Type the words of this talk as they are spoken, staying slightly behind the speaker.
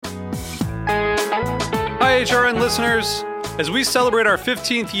HRN listeners. As we celebrate our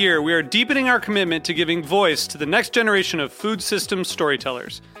 15th year, we are deepening our commitment to giving voice to the next generation of food systems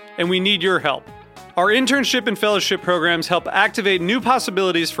storytellers, and we need your help. Our internship and fellowship programs help activate new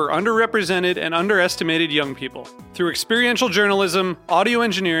possibilities for underrepresented and underestimated young people through experiential journalism, audio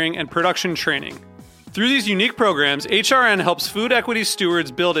engineering, and production training. Through these unique programs, HRN helps food equity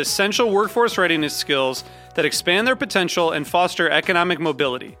stewards build essential workforce readiness skills that expand their potential and foster economic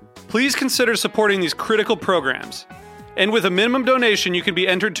mobility. Please consider supporting these critical programs. And with a minimum donation, you can be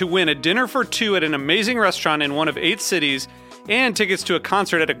entered to win a dinner for two at an amazing restaurant in one of 8 cities and tickets to a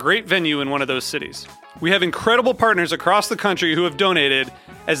concert at a great venue in one of those cities. We have incredible partners across the country who have donated,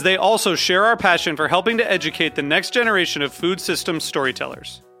 as they also share our passion for helping to educate the next generation of food systems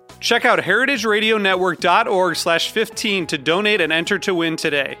storytellers. Check out heritageradionetwork.org/15 to donate and enter to win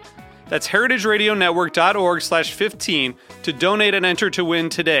today. That's heritageradionetwork.org/15 to donate and enter to win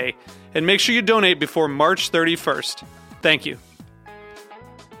today. And make sure you donate before March 31st. Thank you.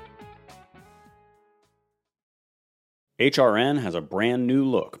 HRN has a brand new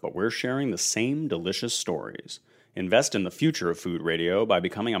look, but we're sharing the same delicious stories. Invest in the future of food radio by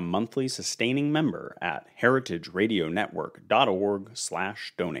becoming a monthly sustaining member at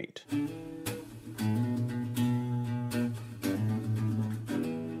heritageradionetwork.org/donate.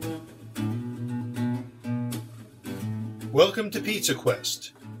 Welcome to Pizza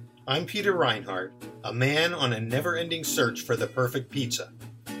Quest. I'm Peter Reinhardt, a man on a never-ending search for the perfect pizza.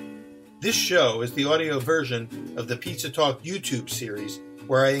 This show is the audio version of the Pizza Talk YouTube series,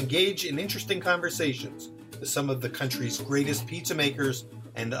 where I engage in interesting conversations with some of the country's greatest pizza makers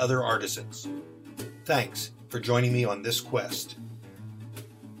and other artisans. Thanks for joining me on this quest.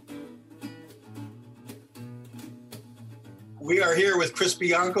 We are here with Chris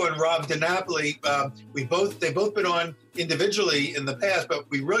Bianco and Rob DiNapoli. They've both been on individually in the past, but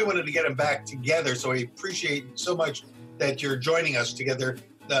we really wanted to get them back together. So I appreciate so much that you're joining us together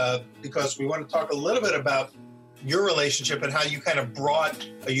because we want to talk a little bit about your relationship and how you kind of brought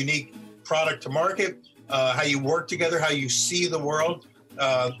a unique product to market, how you work together, how you see the world.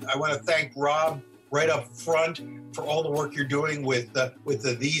 I want to thank Rob right up front for all the work you're doing with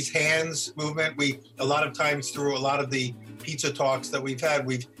the These Hands movement. A lot of times through a lot of the pizza talks that we've had,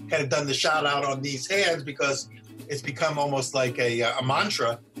 we've kind of done the shout out on These Hands because it's become almost like a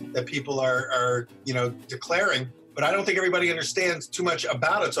mantra that people are declaring. But I don't think everybody understands too much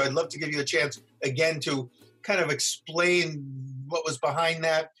about it. So I'd love to give you a chance again to kind of explain what was behind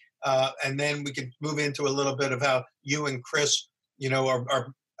that. And then we could move into a little bit of how you and Chris,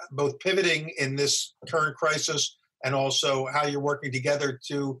 are both pivoting in this current crisis and also how you're working together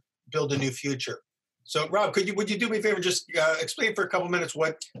to build a new future. So Rob, would you do me a favor, just explain for a couple minutes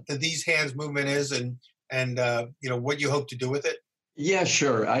what the These Hands movement is and what you hope to do with it? Yeah,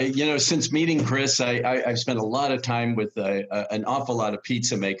 sure. Since meeting Chris, I've spent a lot of time with an awful lot of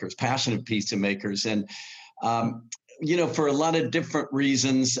pizza makers, passionate pizza makers. And, for a lot of different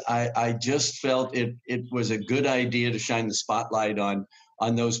reasons, I just felt it was a good idea to shine the spotlight on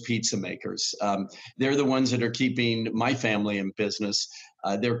those pizza makers. They're the ones that are keeping my family in business.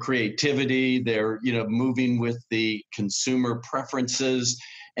 Their creativity, they're, moving with the consumer preferences.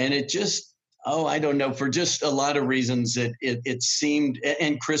 And it just, I don't know, for just a lot of reasons, it seemed,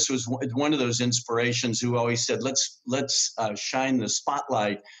 and Chris was one of those inspirations who always said, let's shine the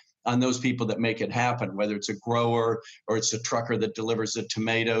spotlight on those people that make it happen, whether it's a grower or it's a trucker that delivers the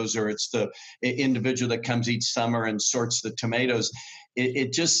tomatoes or it's the individual that comes each summer and sorts the tomatoes.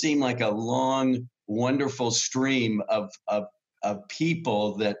 It just seemed like a long, wonderful stream of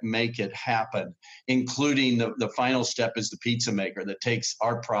people that make it happen, including the final step is the pizza maker that takes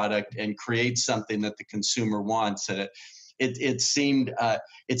our product and creates something that the consumer wants. And it seemed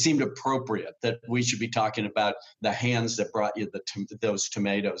appropriate that we should be talking about the hands that brought you those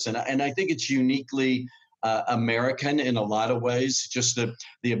tomatoes. And I think it's uniquely American in a lot of ways, just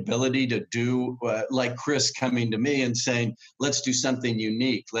the ability to do like Chris coming to me and saying, let's do something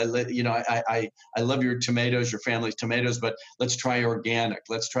unique. I love your tomatoes, your family's tomatoes, but let's try organic.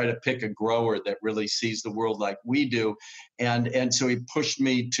 Let's try to pick a grower that really sees the world like we do. And so he pushed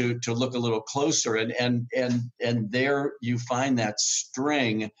me to look a little closer and there you find that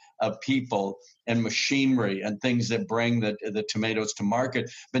string of people and machinery and things that bring the tomatoes to market.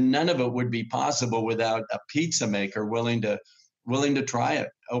 But none of it would be possible without a pizza maker willing to try it,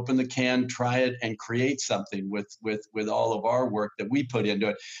 open the can, try it, and create something with all of our work that we put into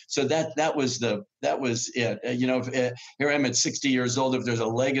it. So that was it. Here I am at 60 years old. If there's a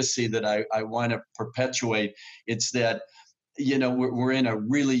legacy that I want to perpetuate, it's that, we're in a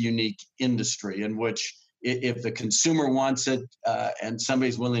really unique industry in which if the consumer wants it and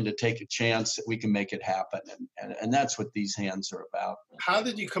somebody's willing to take a chance, we can make it happen. And that's what these hands are about. How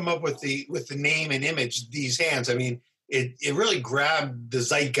did you come up with the name and image, These Hands? I mean, it really grabbed the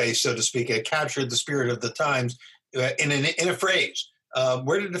zeitgeist, so to speak. It captured the spirit of the times in a phrase.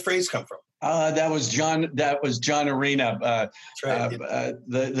 Where did the phrase come from? That was John Arena, the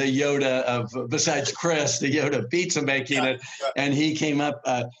Yoda of, besides Chris, the Yoda pizza making it, and he came up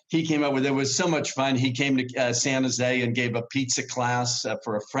with, it was so much fun. He came to San Jose and gave a pizza class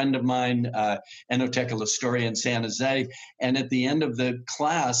for a friend of mine, Enoteca Lastoria in San Jose, and at the end of the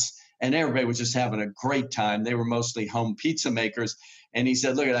class, and everybody was just having a great time. They were mostly home pizza makers. And he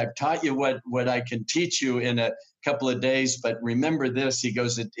said, look, I've taught you what I can teach you in a couple of days, but remember this. He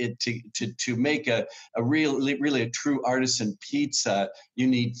goes, to make a really a true artisan pizza, you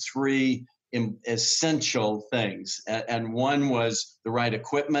need three essential things. And one was the right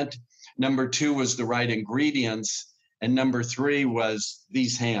equipment. Number two was the right ingredients. And number three was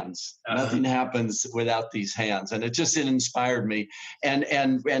these hands. Nothing happens without these hands. And it inspired me. And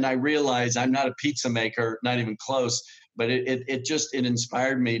I realized I'm not a pizza maker, not even close, but it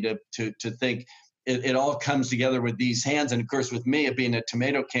inspired me to think it all comes together with these hands. And of course, with me, it being a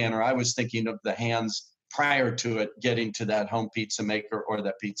tomato canner, I was thinking of the hands prior to it getting to that home pizza maker or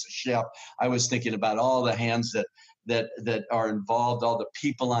that pizza chef. I was thinking about all the hands that are involved, all the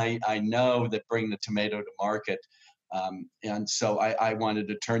people I know that bring the tomato to market. And so I wanted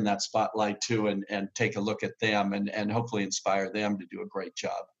to turn that spotlight to and take a look at them and hopefully inspire them to do a great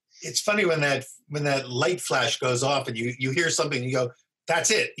job. It's funny when that light flash goes off and you hear something, you go,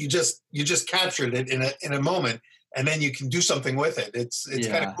 that's it. You just captured it in a moment, and then you can do something with it. It's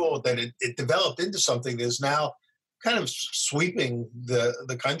kind of cool that it developed into something that is now kind of sweeping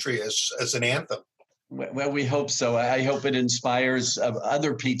the country as an anthem. Well, we hope so. I hope it inspires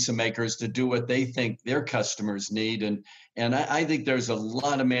other pizza makers to do what they think their customers need. And I think there's a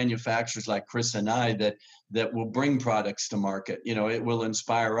lot of manufacturers like Chris and I that will bring products to market. You know, it will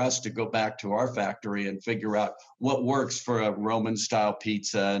inspire us to go back to our factory and figure out what works for a Roman style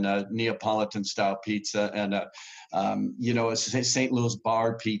pizza and a Neapolitan style pizza and a St. Louis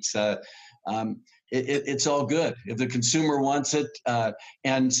bar pizza. It's all good. If the consumer wants it,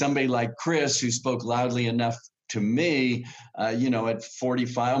 and somebody like Chris, who spoke loudly enough to me, at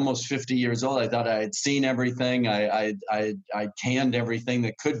 45, almost 50 years old, I thought I had seen everything. I canned everything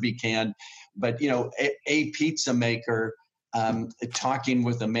that could be canned. But, a pizza maker talking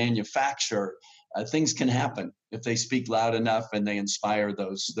with a manufacturer, things can happen if they speak loud enough and they inspire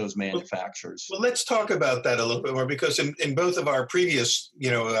those manufacturers. Well, let's talk about that a little bit more, because in both of our previous,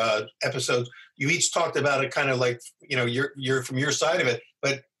 episodes, you each talked about it kind of like, you're from your side of it.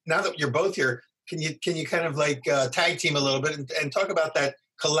 But now that you're both here, can you kind of like tag team a little bit and talk about that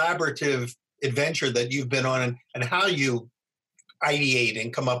collaborative adventure that you've been on and how you ideate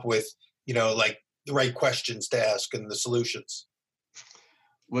and come up with, like the right questions to ask and the solutions?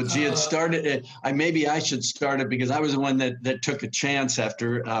 Well, gee, it started. Maybe I should start it because I was the one that took a chance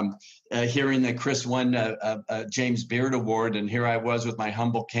after hearing that Chris won a James Beard Award, and here I was with my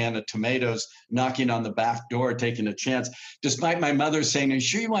humble can of tomatoes, knocking on the back door, taking a chance. Despite my mother saying, "Are you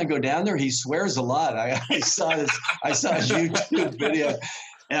sure you want to go down there? He swears a lot." I saw his YouTube video.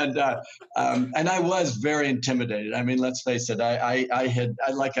 And I was very intimidated. I mean, let's face it.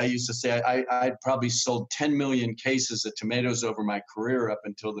 Like I used to say, I'd probably sold 10 million cases of tomatoes over my career up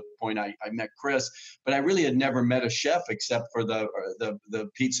until the point I met Chris. But I really had never met a chef except for the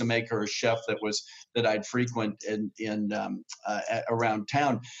pizza maker or chef that I'd frequent around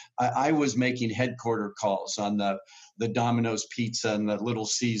town. I was making headquarter calls on the Domino's Pizza and the Little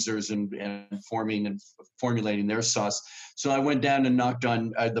Caesars and formulating their sauce. So I went down and knocked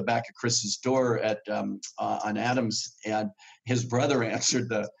on the back of Chris's door on Adams, and his brother answered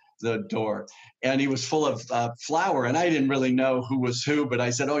the door, and he was full of flour, and I didn't really know who was who, but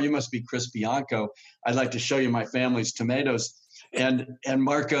I said, "Oh, you must be Chris Bianco. I'd like to show you my family's tomatoes." And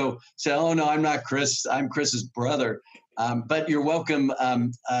Marco said, "Oh no, I'm not Chris. I'm Chris's brother. But you're welcome.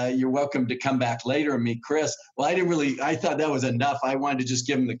 You're welcome to come back later and meet Chris." Well, I thought that was enough. I wanted to just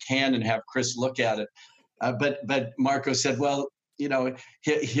give him the can and have Chris look at it. But Marco said, "Well,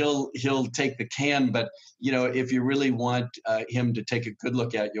 he'll take the can, but if you really want him to take a good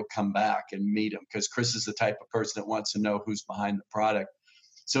look at it, you'll come back and meet him, because Chris is the type of person that wants to know who's behind the product."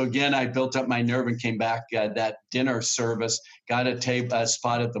 So again, I built up my nerve and came back that dinner service, got a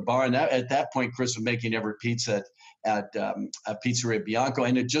spot at the bar, and at that point, Chris was making every pizza at Pizzeria Bianco,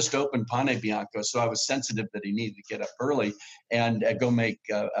 and it just opened Pane Bianco, so I was sensitive that he needed to get up early and go make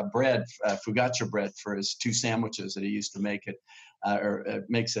a bread, focaccia bread, for his 2 sandwiches that he used to make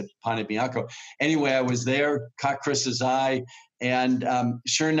makes it pane bianco. Anyway, I was there, caught Chris's eye, and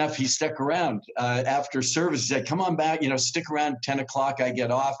sure enough, he stuck around after service. He said, "Come on back, stick around 10 o'clock. I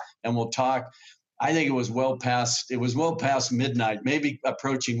get off and we'll talk." I think it was well past midnight, maybe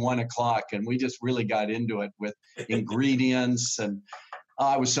approaching 1 o'clock. And we just really got into it with ingredients. And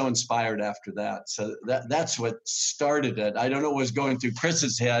I was so inspired after that. So that's what started it. I don't know what was going through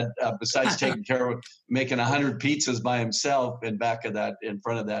Chris's head besides taking care of making 100 pizzas by himself in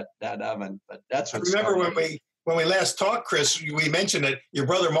front of that oven. But that's what I remember started. when we last talked, Chris, we mentioned that your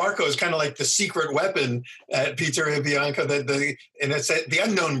brother Marco is kind of like the secret weapon at Pizzeria Bianco, and it's the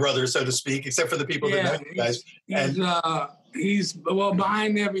unknown brother, so to speak, except for the people that know you guys. He's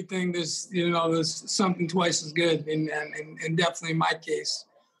behind everything. There's something twice as good, and definitely in my case,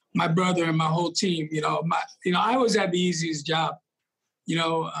 my brother and my whole team. I always had the easiest job.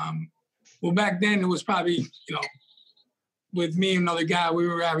 Well, back then it was probably with me and another guy, we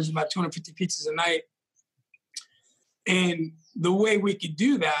were averaging about 250 pizzas a night. And the way we could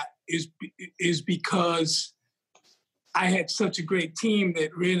do that is because I had such a great team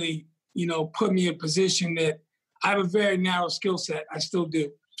that really, put me in a position that I have a very narrow skill set. I still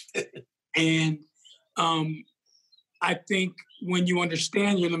do. And I think when you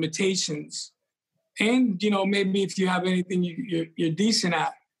understand your limitations and, maybe if you have anything you're decent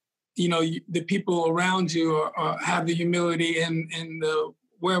at, the people around you have the humility and the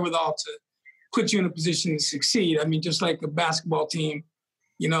wherewithal to put you in a position to succeed. I mean, just like a basketball team,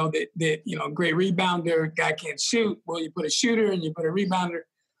 that great rebounder, guy can't shoot. Well, you put a shooter and you put a rebounder.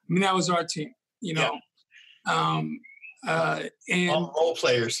 I mean, that was our team, and all role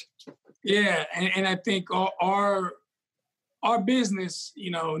players. Yeah. And I think our business,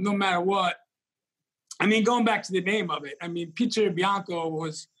 no matter what, I mean, going back to the name of it, I mean, Pizzeria Bianco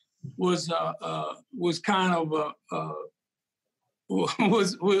was kind of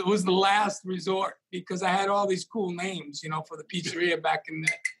was the last resort because I had all these cool names, for the pizzeria back in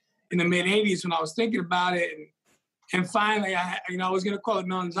the mid '80s when I was thinking about it, and finally I was going to call it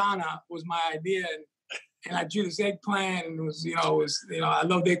Manzana was my idea, and I drew this eggplant, and it was I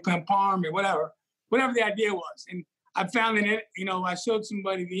loved eggplant parm and whatever the idea was, and I found it, I showed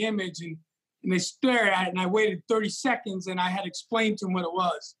somebody the image and they stared at it, and I waited 30 seconds, and I had explained to them what it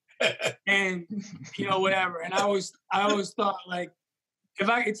was. And whatever. And I always thought like,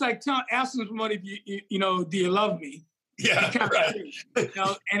 it's like asking somebody if do you love me? Yeah, right.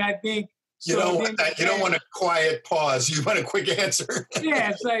 And I think you don't want that. You don't want a quiet pause. You want a quick answer. Yeah,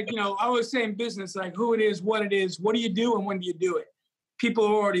 it's like I always say in business, like who it is, what do you do, and when do you do it? People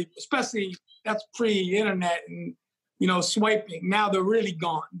are already, especially that's pre-internet and swiping. Now they're really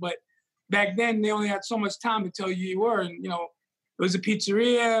gone, but back then they only had so much time to tell you were, and it was a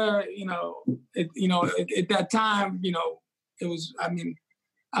pizzeria, at that time, it was, I mean,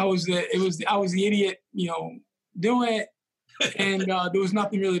 I was the idiot, doing it. And there was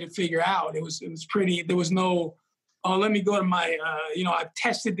nothing really to figure out. It was pretty, there was no, let me go to my, I've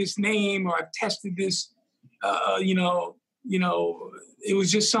tested this name or I've tested this, it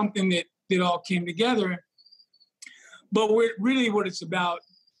was just something that all came together. But what it's about,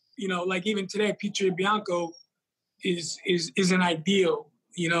 like even today, Pizzeria Bianco, is an ideal,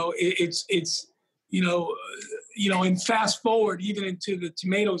 it's and fast forward even into the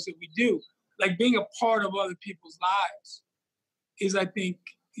tomatoes that we do, like being a part of other people's lives is, I think,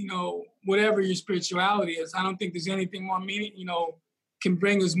 whatever your spirituality is, I don't think there's anything more meaning, can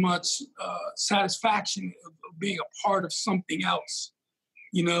bring as much satisfaction of being a part of something else,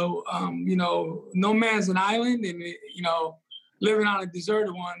 no man's an island, and living on a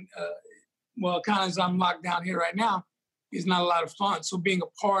deserted one, kind of as I'm locked down here right now, is not a lot of fun. So being a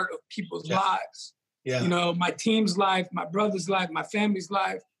part of people's lives, my team's life, my brother's life, my family's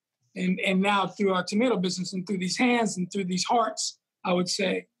life, and now through our tomato business and through these hands and through these hearts, I would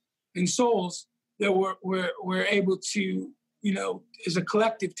say, and souls, that we're able to, as a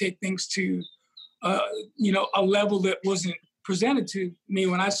collective, take things to, a level that wasn't presented to me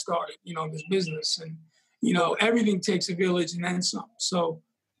when I started, this business. And, everything takes a village and then some. So,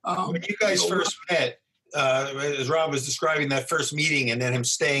 when you guys first met, as Rob was describing that first meeting and then him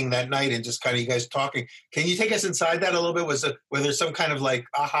staying that night and just kind of you guys talking, can you take us inside that a little bit? Were there some kind of like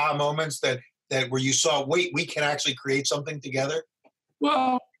aha moments that where you saw, wait, we can actually create something together?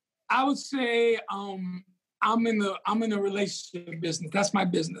 Well, I would say I'm in the relationship business. That's my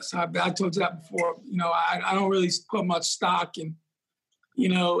business. I told you that before. I don't really put much stock in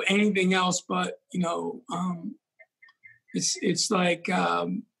anything else, but it's like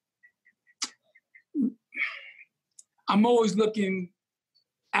I'm always looking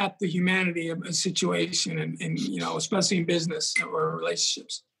at the humanity of a situation, and you know, especially in business or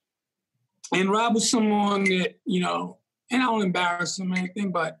relationships. And Rob was someone that, you know, and I don't embarrass him or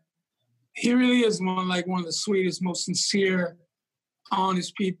anything, but he really is one of the sweetest, most sincere,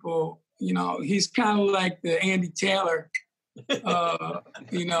 honest people. You know, he's kind of like the Andy Taylor,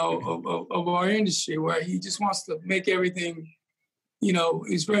 you know, of our industry, where he just wants to make everything, you know,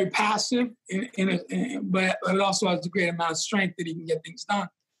 he's very passive, but it also has a great amount of strength that he can get things done.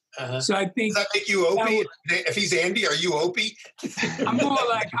 So I think. Does that make you Opie? If he's Andy, are you Opie? I'm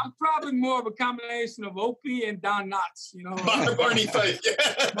probably more of a combination of Opie and Don Knotts, you know. Barney Fife,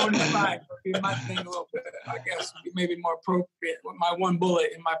 yeah. Barney Fife would be my thing a little bit, I guess, would be maybe more appropriate with my one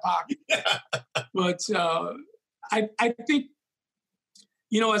bullet in my pocket. But I think,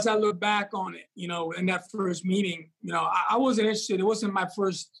 you know, as I look back on it, you know, in that first meeting, you know, I wasn't interested. It wasn't my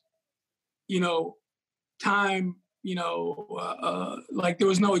first, you know, time, you know, like there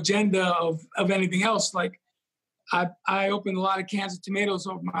was no agenda of anything else. Like I opened a lot of cans of tomatoes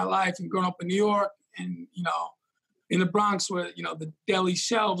over my life, and growing up in New York and, you know, in the Bronx where, you know, the deli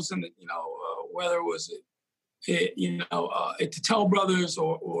shelves and, you know, whether it was, you know, at Tell Brothers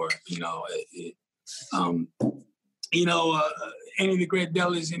or you know, you know, any of the great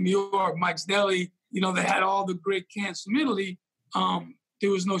delis in New York, Mike's Deli, you know, they had all the great cans from Italy. There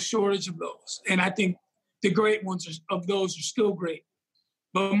was no shortage of those. And I think the great ones of those are still great.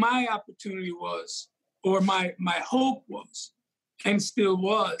 But my opportunity was, or my hope was, and still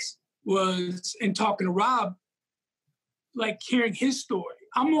was in talking to Rob, like hearing his story.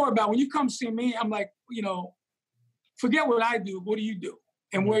 I'm more about, when you come see me, I'm like, you know, forget what I do. What do you do?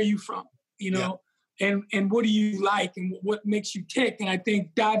 And where are you from? You know, and what do you like and what makes you tick? And I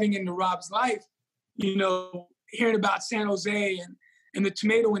think diving into Rob's life, you know, hearing about San Jose and the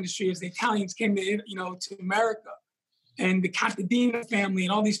tomato industry as the Italians came to, you know, to America, and the Contadina family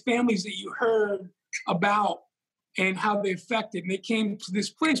and all these families that you heard about and how they affected. And they came to this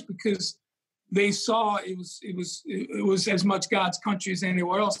place because they saw it was as much God's country as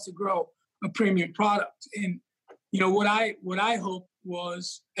anywhere else to grow a premium product. And, you know, what I hope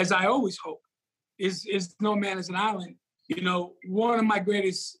was, as I always hope, is no man is an island. You know, one of my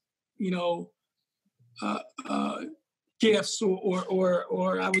greatest, you know, gifts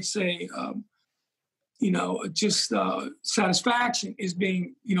or I would say, you know, just satisfaction is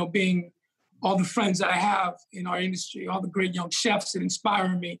being all the friends that I have in our industry, all the great young chefs that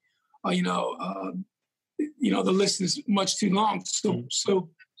inspire me. You know, the list is much too long. So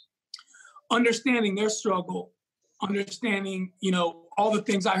understanding their struggle, understanding, you know, all the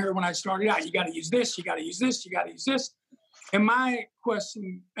things I heard when I started out, you got to use this, you got to use this, you got to use this. And my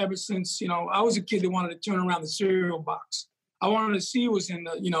question ever since, you know, I was a kid that wanted to turn around the cereal box. I wanted to see what was in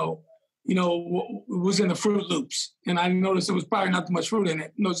the, was in the Fruit Loops. And I noticed there was probably not too much fruit in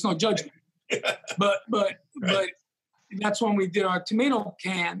it. No, it's no judgment. But that's when we did our tomato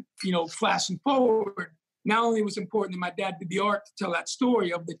can, you know, flashing forward. Not only was it important that my dad did the art to tell that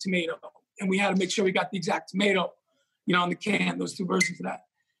story of the tomato, and we had to make sure we got the exact tomato, you know, on the can, those two versions of that.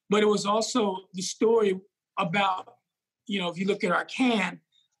 But it was also the story about, you know, if you look at our can,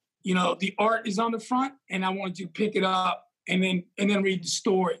 you know, the art is on the front, and I wanted you to pick it up and then read the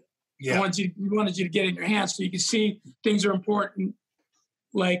story. Yeah. We wanted you to get it in your hands so you can see things are important.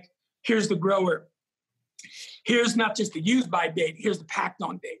 Like, here's the grower. Here's not just the use by date. Here's the packed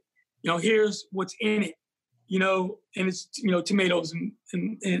on date. You know, here's what's in it. You know, and it's, you know, tomatoes and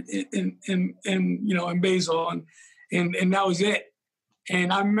you know, and basil and that was it.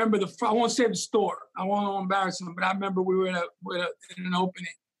 And I remember I won't say the store. I won't embarrass them, but I remember we were in an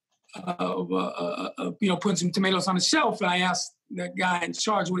opening of you know, putting some tomatoes on the shelf, and I asked that guy in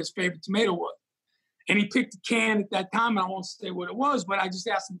charge what his favorite tomato was, and he picked a can at that time. And I won't say what it was, but I just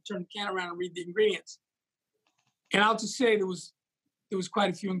asked him to turn the can around and read the ingredients. And I'll just say there was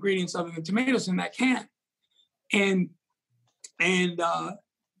quite a few ingredients other than tomatoes in that can, and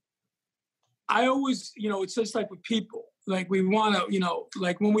I always, you know, it's just like with people. Like, we want to, you know,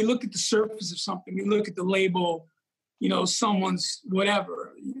 like when we look at the surface of something, we look at the label, you know, someone's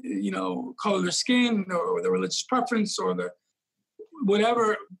whatever, you know, color of their skin or their religious preference or the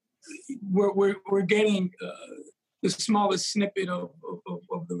whatever. We're getting the smallest snippet of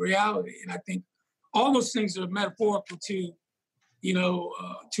the reality, and I think all those things are metaphorical to, you know,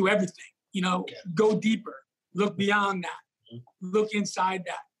 to everything. You know, go deeper, look beyond that, look inside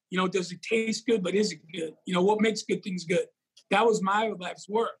that. You know, does it taste good, but is it good? You know, what makes good things good? That was my life's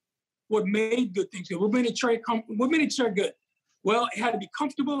work. What made good things good? What made a tray good? Well, it had to be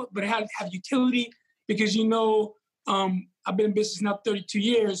comfortable, but it had to have utility because, you know, I've been in business now 32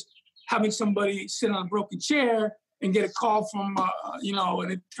 years. Having somebody sit on a broken chair and get a call from,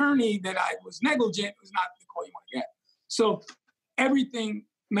 an attorney that I was negligent, it was not the call you want to get. So everything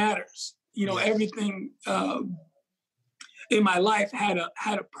matters. Everything in my life had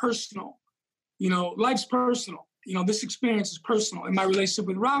a personal, life's personal. This experience is personal. And my relationship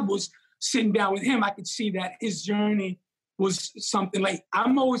with Rob was sitting down with him. I could see that his journey was something like,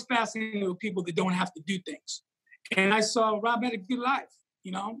 I'm always fascinated with people that don't have to do things. And I saw Rob had a good life.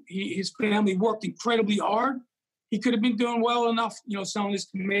 His family worked incredibly hard. He could have been doing well enough, selling his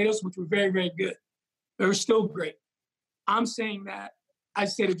tomatoes, which were very, very good. They were still great. I'm saying that I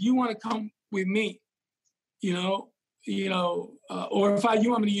said, if you want to come with me, or if you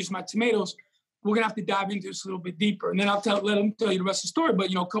want me to use my tomatoes, we're gonna have to dive into this a little bit deeper. And then let him tell you the rest of the story.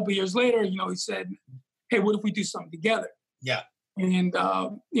 But a couple of years later, he said, "Hey, what if we do something together?" Yeah. And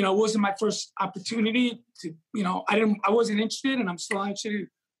it wasn't my first opportunity to, I wasn't interested, and I'm still interested in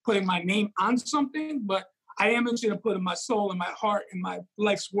putting my name on something, but I am interested in putting my soul and my heart and my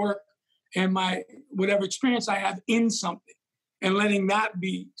life's work and my whatever experience I have in something, and letting that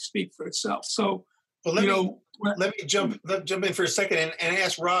speak for itself. So, well, let me jump in for a second and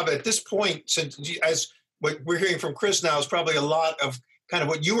ask Rob, at this point, since as what we're hearing from Chris now is probably a lot of kind of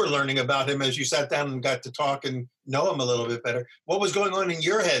what you were learning about him as you sat down and got to talk and know him a little bit better. What was going on in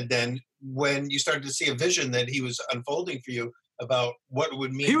your head then when you started to see a vision that he was unfolding for you about what it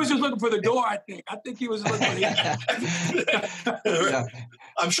would mean? He was just looking for the door, I think. I think he was looking for the yeah.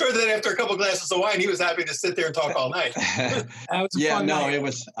 I'm sure that after a couple of glasses of wine, he was happy to sit there and talk all night. Night. It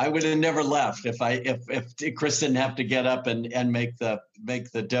was. I would have never left if Chris didn't have to get up and make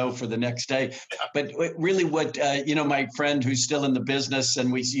the dough for the next day. But really, what my friend who's still in the business,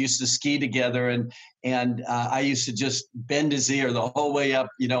 and we used to ski together, and I used to just bend his ear the whole way up,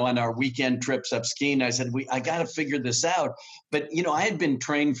 on our weekend trips up skiing. I said, I got to figure this out. But, I had been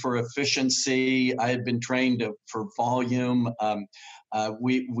trained for efficiency. I had been trained for volume.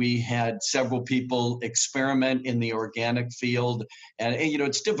 We had several people experiment in the organic field. And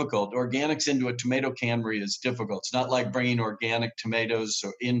it's difficult. Organics into a tomato cannery is difficult. It's not like bringing organic tomatoes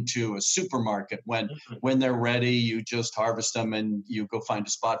into a supermarket. When they're ready, you just harvest them and you go find a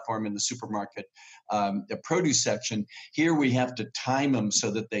spot for them in the supermarket, the produce section. Here we have to time them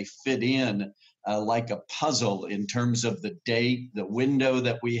so that they fit in like a puzzle in terms of the date, the window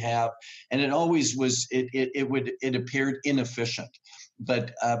that we have. And it always was, it appeared inefficient.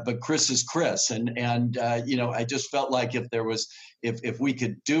 But Chris is Chris, and I just felt like if we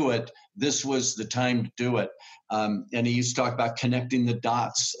could do it, this was the time to do it. And he used to talk about connecting the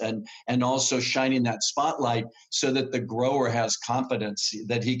dots and also shining that spotlight so that the grower has confidence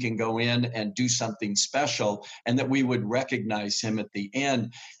that he can go in and do something special, and that we would recognize him at the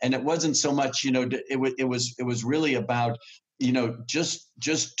end. And it wasn't so much, it was really about,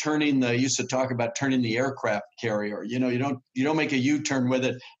 just turning I used to talk about turning the aircraft carrier. You don't make a U-turn with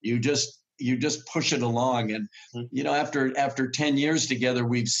it. You just push it along. And, after 10 years together,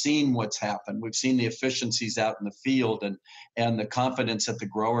 we've seen what's happened. We've seen the efficiencies out in the field and the confidence that the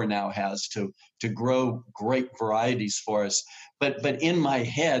grower now has to grow great varieties for us. But in my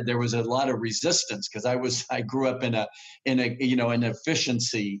head, there was a lot of resistance because I grew up in an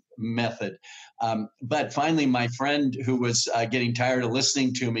efficiency method. But finally, my friend who was getting tired of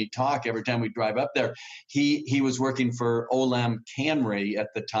listening to me talk every time we drive up there, he was working for Olam Cannery at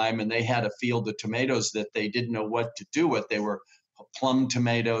the time, and they had a field of tomatoes that they didn't know what to do with. They were plum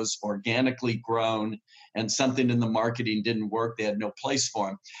tomatoes, organically grown, and something in the marketing didn't work. They had no place for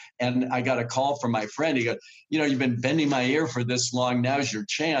them. And I got a call from my friend. He goes, you've been bending my ear for this long. Now's your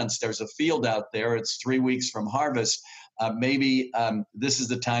chance. There's a field out there. It's 3 weeks from harvest. Maybe this is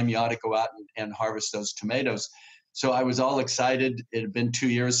the time you ought to go out and harvest those tomatoes. So I was all excited. It had been 2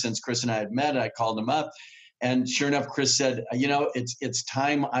 years since Chris and I had met. I called him up. And sure enough, Chris said, it's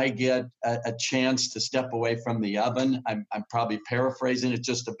time I get a chance to step away from the oven. I'm probably paraphrasing it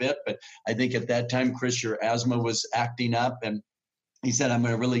just a bit, but I think at that time, Chris, your asthma was acting up. And he said, I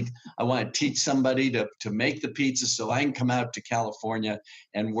want to teach somebody to make the pizza so I can come out to California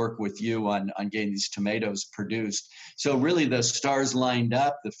and work with you on getting these tomatoes produced. So really the stars lined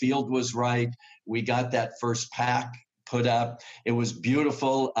up. The field was right. We got that first pack put up. It was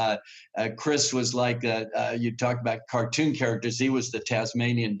beautiful. Chris was like, you talk about cartoon characters. He was the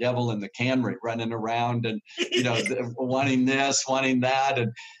Tasmanian devil in the cannery running around and, wanting this, wanting that.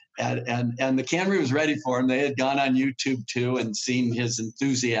 And the cannery was ready for him. They had gone on YouTube too and seen his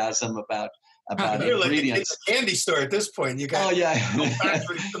enthusiasm about ingredients. Like a candy store at this point. You got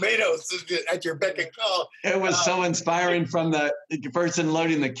tomatoes at your beck and call. It was so inspiring, from the person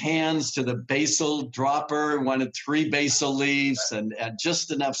loading the cans to the basil dropper. Wanted 3 basil leaves and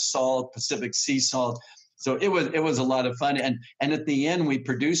just enough salt, Pacific sea salt, So it was a lot of fun. And at the end, we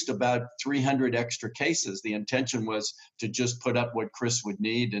produced about 300 extra cases. The intention was to just put up what Chris would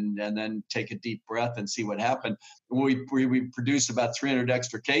need and then take a deep breath and see what happened. When we produced about 300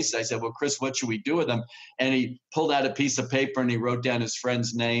 extra cases, I said, well, Chris, what should we do with them? And he pulled out a piece of paper and he wrote down his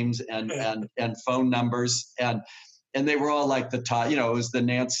friends' names and phone numbers. And they were all like the top, it was the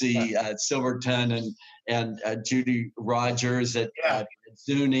Nancy Silverton and Judy Rogers at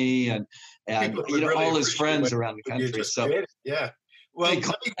Zuni and all his friends around the country. So yeah, well,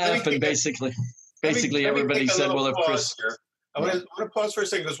 basically everybody said, well, if Chris. I want to pause for a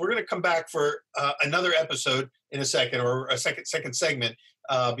second because we're going to come back for another episode in a second, or a second segment.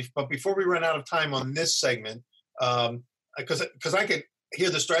 But before we run out of time on this segment, because I could hear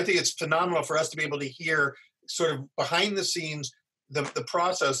the story, I think it's phenomenal for us to be able to hear sort of behind the scenes the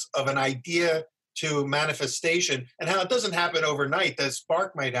process of an idea to manifestation, and how it doesn't happen overnight. That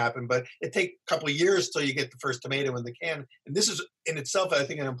spark might happen, but it takes a couple of years till you get the first tomato in the can. And this is in itself, I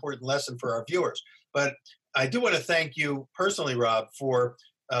think, an important lesson for our viewers. But I do want to thank you personally, Rob, for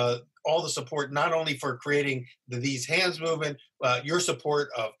all the support, not only for creating These Hands movement, your support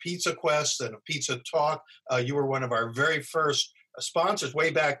of Pizza Quest and of Pizza Talk. You were one of our very first sponsors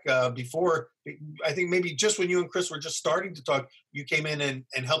way back before, I think maybe just when you and Chris were just starting to talk, you came in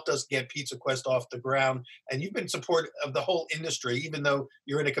and helped us get Pizza Quest off the ground. And you've been support of the whole industry, even though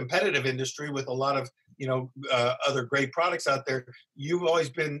you're in a competitive industry with a lot of, other great products out there. You've always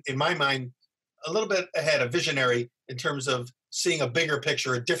been, in my mind, a little bit ahead, a visionary in terms of seeing a bigger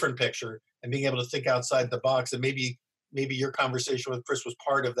picture, a different picture, and being able to think outside the box. And maybe your conversation with Chris was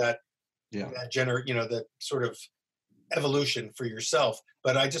part of that, that sort of evolution for yourself.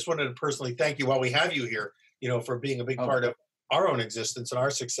 But I just wanted to personally thank you while we have you here, for being a big part of our own existence and our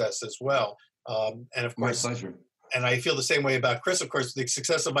success as well. And of course, my pleasure. And I feel the same way about Chris. Of course, the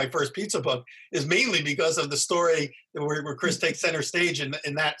success of my first pizza book is mainly because of the story where Chris takes center stage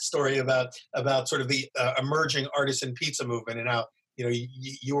in that story about sort of the emerging artisan pizza movement, and how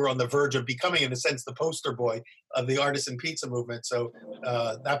you were on the verge of becoming, in a sense, the poster boy of the artisan pizza movement. So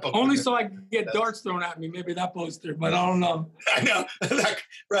that book only so I can get darts thrown at me, maybe that poster, but I don't know. I know,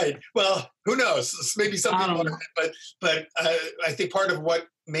 right? Well, who knows? Maybe some people, but I think part of what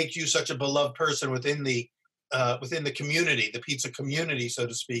makes you such a beloved person within the community, the pizza community, so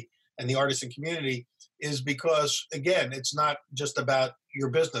to speak, and the artisan community, is because, again, it's not just about your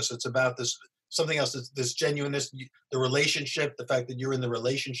business; it's about something else, this genuineness, the relationship, the fact that you're in the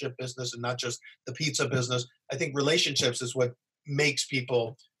relationship business and not just the pizza business. I think relationships is what makes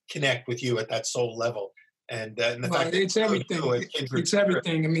people connect with you at that soul level. And the fact that it's everything. It's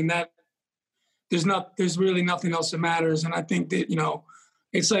everything. I mean, there's really nothing else that matters. And I think that,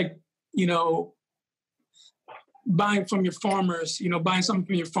 it's like, buying from your farmers, buying something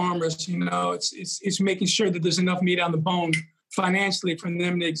from your farmers, it's making sure that there's enough meat on the bone financially for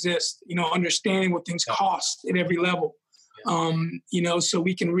them to exist, understanding what things cost at every level, so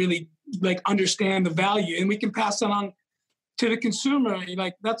we can really understand the value, and we can pass that on to the consumer.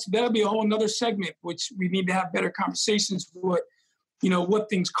 That'll be a whole another segment, which we need to have better conversations with, what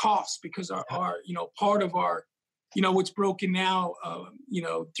things cost, because our part of our, what's broken now,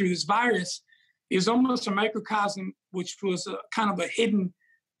 through this virus is almost a microcosm, which was a kind of a hidden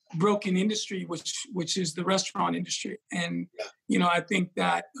broken industry, which is the restaurant industry. And, I think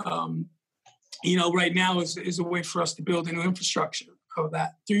that, right now is a way for us to build a new infrastructure of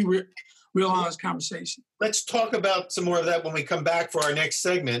that through real honest conversation. Let's talk about some more of that when we come back for our next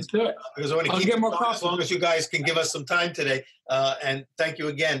segment. Let's do it. Because I want to keep it as long as you guys can give us some time today. And thank you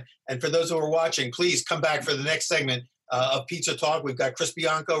again. And for those who are watching, please come back for the next segment of Pizza Talk. We've got Chris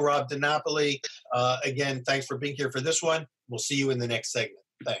Bianco, Rob DiNapoli. Again, thanks for being here for this one. We'll see you in the next segment.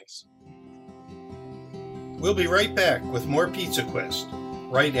 Thanks. We'll be right back with more Pizza Quest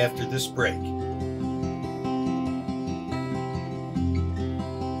right after this break.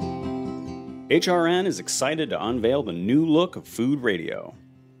 HRN is excited to unveil the new look of food radio.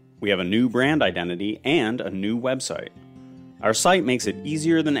 We have a new brand identity and a new website. Our site makes it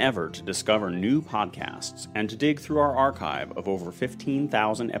easier than ever to discover new podcasts and to dig through our archive of over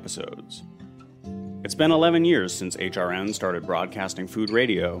 15,000 episodes. It's been 11 years since HRN started broadcasting food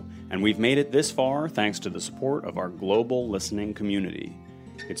radio, and we've made it this far thanks to the support of our global listening community.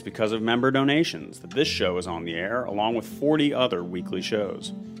 It's because of member donations that this show is on the air, along with 40 other weekly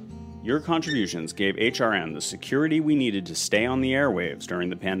shows. Your contributions gave HRN the security we needed to stay on the airwaves during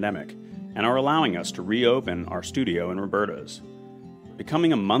the pandemic, and are allowing us to reopen our studio in Roberta's.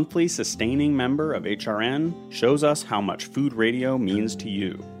 Becoming a monthly sustaining member of HRN shows us how much food radio means to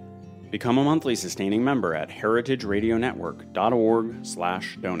you. Become a monthly sustaining member at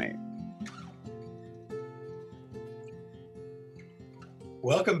heritageradionetwork.org/donate.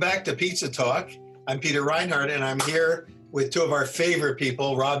 Welcome back to Pizza Talk. I'm Peter Reinhardt, and I'm here with two of our favorite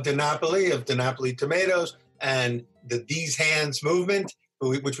people, Rob DiNapoli of DiNapoli Tomatoes and the These Hands movement,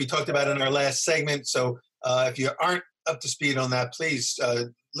 which we talked about in our last segment. So if you aren't up to speed on that, please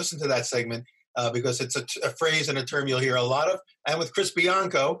listen to that segment because it's a phrase and a term you'll hear a lot of. And with Chris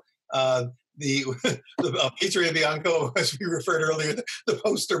Bianco, the Pizzeria Bianco, as we referred earlier, the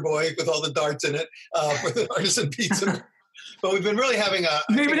poster boy with all the darts in it for the artisan pizza. But we've been really having a...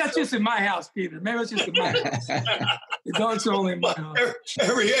 Maybe that's just in my house, Peter. Maybe it's just in my house. The darts are only in my house.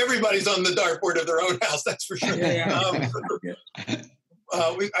 Everybody's on the dartboard of their own house, that's for sure. Yeah.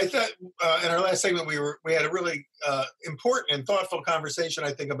 I thought in our last segment we had a really important and thoughtful conversation,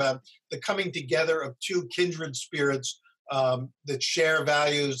 I think, about the coming together of two kindred spirits that share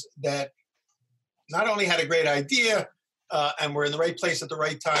values, that not only had a great idea and were in the right place at the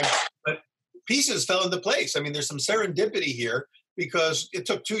right time, but pieces fell into place. I mean, there's some serendipity here because it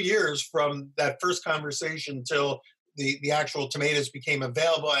took 2 years from that first conversation till the actual tomatoes became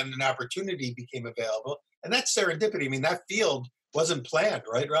available and an opportunity became available. And that's serendipity. I mean, that field wasn't planned,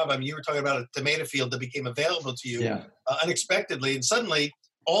 right, Rob? I mean, you were talking about a tomato field that became available to you unexpectedly, and suddenly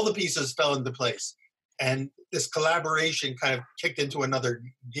all the pieces fell into place. And this collaboration kind of kicked into another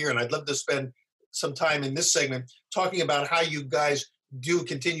gear. And I'd love to spend some time in this segment talking about how you guys do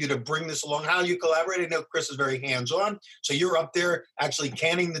continue to bring this along, how you collaborate. I know Chris is very hands-on, so you're up there actually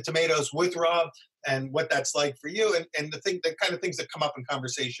canning the tomatoes with Rob, and what that's like for you, and the kind of things that come up in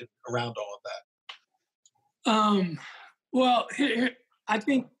conversation around all of that. Well, I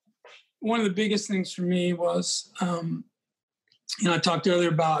think one of the biggest things for me was, I talked earlier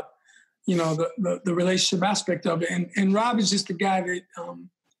about, the relationship aspect of it, and Rob is just a guy that,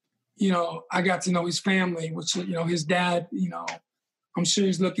 I got to know his family, which, his dad, I'm sure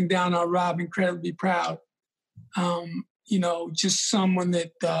he's looking down on Rob incredibly proud. Just someone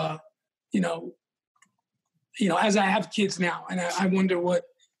that, as I have kids now, and I wonder what,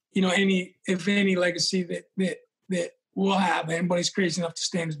 if any legacy that we'll have. Anybody's crazy enough to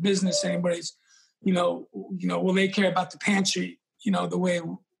stay in his business. Anybody's, will they care about the pantry, the way,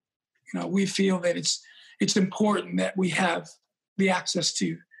 we feel that it's important that we have the access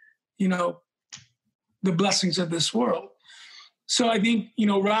to, the blessings of this world. So I think,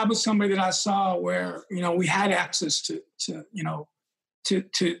 Rob was somebody that I saw where, we had access to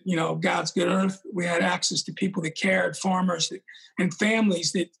God's good earth. We had access to people that cared, farmers and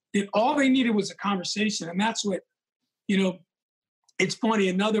families that all they needed was a conversation. And that's what, it's funny,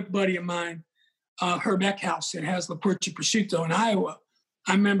 another buddy of mine, Herb Eckhouse, that has La Porta Prosciutto in Iowa.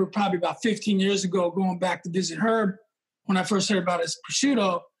 I remember probably about 15 years ago going back to visit Herb when I first heard about his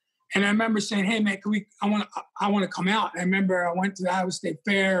prosciutto. And I remember saying, "Hey man, I want to come out." And I remember I went to the Iowa State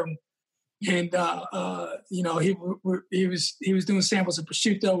Fair, and he was doing samples of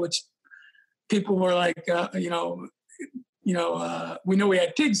prosciutto, which people were like, we know we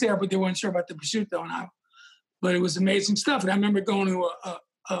had pigs there, but they weren't sure about the prosciutto. But it was amazing stuff. And I remember going to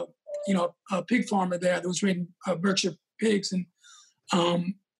a pig farmer there that was raising Berkshire pigs and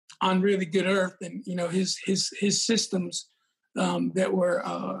on really good earth, and his systems that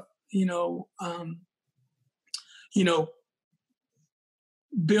were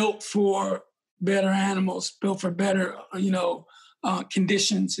built for better animals, built for better,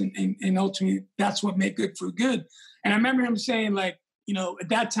 conditions. And ultimately that's what made good food good. And I remember him saying, like, at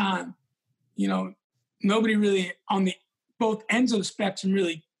that time, nobody really on the both ends of the spectrum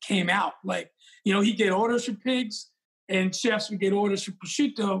really came out. Like, he'd get orders for pigs and chefs would get orders for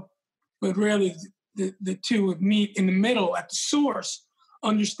prosciutto, but rarely the two would meet in the middle at the source,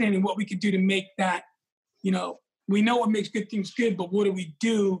 understanding what we could do to make that, we know what makes good things good, but what do we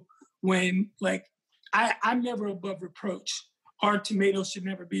do when, like, I'm never above reproach. Our tomatoes should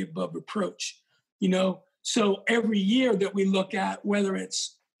never be above reproach, So every year that we look at, whether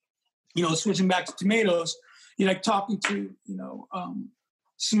it's, switching back to tomatoes, like talking to,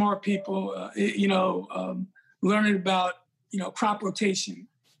 smart people, learning about, crop rotation,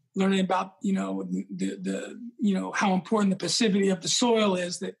 learning about, how important the passivity of the soil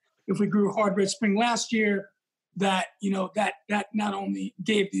is, that if we grew hard red spring last year, that, that not only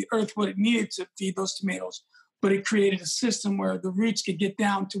gave the earth what it needed to feed those tomatoes, but it created a system where the roots could get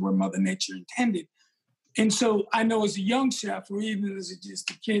down to where Mother Nature intended. And so I know as a young chef, or even as just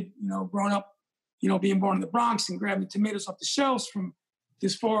a kid, growing up, being born in the Bronx and grabbing tomatoes off the shelves from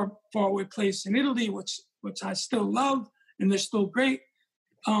this far away place in Italy, which I still love, and they're still great.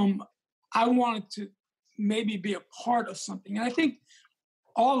 I wanted to maybe be a part of something. And I think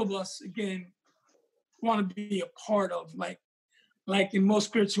all of us, again, want to be a part of, like in most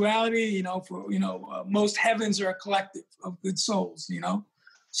spirituality, most heavens are a collective of good souls,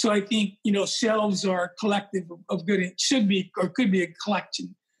 So I think, shelves are a collective of good, it should be, or could be a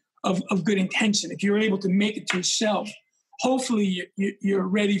collection of good intention. If you're able to make it to a shelf, hopefully you're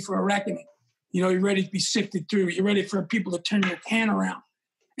ready for a reckoning. You're ready to be sifted through. You're ready for people to turn your can around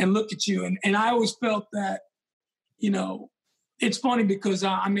and look at you. And I always felt that, it's funny because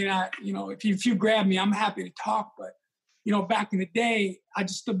if you grab me, I'm happy to talk. But, back in the day, I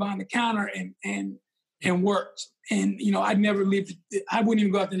just stood behind the counter and worked. And, I'd never leave. I wouldn't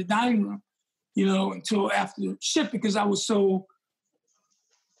even go out to the dining room, until after shift because I was so,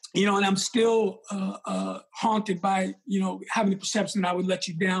 and I'm still haunted by, having the perception that I would let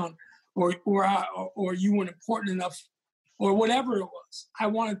you down or you weren't important enough or whatever it was. I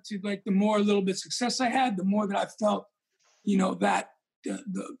wanted to, the more little bit of success I had, the more that I felt, that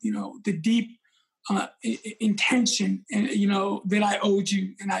the deep intention and, that I owed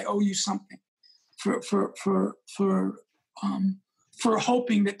you and I owe you something for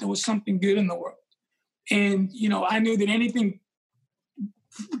hoping that there was something good in the world. And, I knew that anything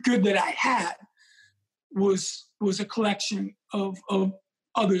good that I had was a collection of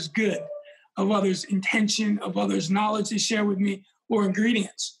others' good, of others' intention, of others' knowledge they share with me, or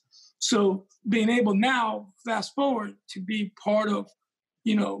ingredients. So being able now, fast forward, to be part of,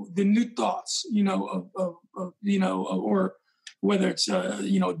 the new thoughts, or whether it's,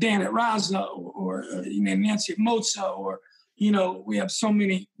 Dan at Raza or Nancy at Moza, or, we have so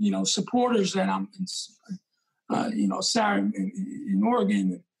many, supporters that I'm, Sarah in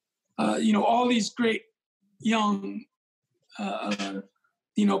Oregon, all these great young,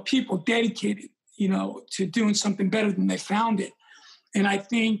 people dedicated, to doing something better than they found it. And I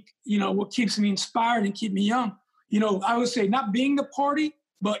think, what keeps me inspired and keep me young, I would say not being the party,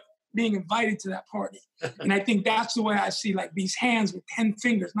 but being invited to that party. And I think that's the way I see these hands with 10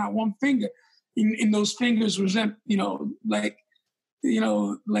 fingers, not one finger. In those fingers represent,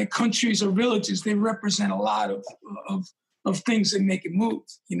 like countries or villages, they represent a lot of things that make it move.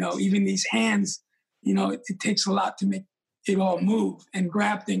 Even these hands, it takes a lot to make it all move and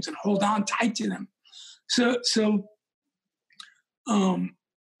grab things and hold on tight to them. So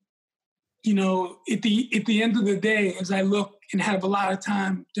at the end of the day, as I look and have a lot of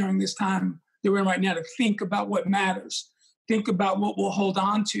time during this time that we're in right now to think about what matters, think about what we'll hold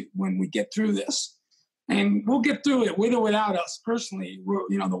on to when we get through this. And we'll get through it with or without us. Personally,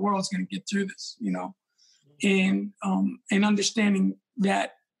 the world's going to get through this, and understanding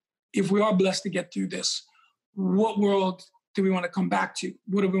that if we are blessed to get through this, what world do we want to come back to?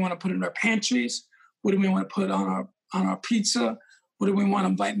 What do we want to put in our pantries? What do we want to put on our pizza? What do we want to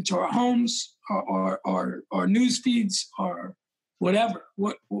invite into our homes, our news feeds, or whatever?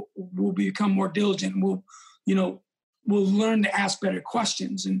 What we'll become more diligent. We'll learn to ask better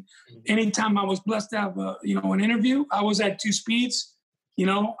questions. And anytime I was blessed to have an interview, I was at two speeds.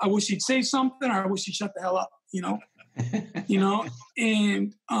 I wish he'd say something, or I wish he'd shut the hell up.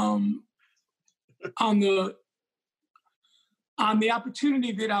 And on the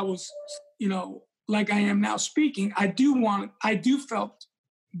opportunity that I was, like I am now speaking, I do felt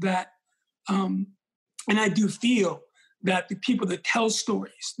that, and I do feel that the people that tell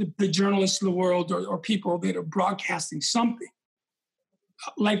stories, the journalists of the world or people that are broadcasting something,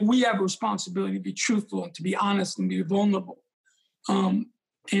 we have a responsibility to be truthful and to be honest and be vulnerable. And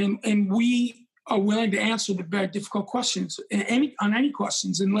we are willing to answer the very difficult questions, on any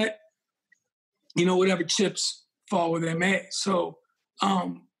questions, and let, whatever chips fall where they may. So,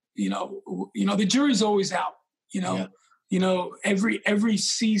 the jury's always out, every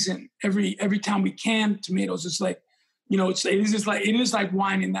season, every time we can tomatoes, it's like, it is like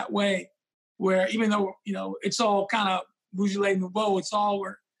wine in that way, where even though, it's all kind of Beaujolais Nouveau, it's all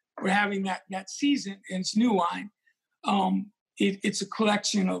we're having that season and it's new wine. It's a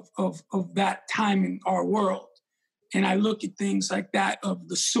collection of that time in our world. And I look at things like that of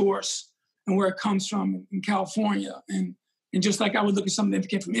the source and where it comes from in California. And just like I would look at something that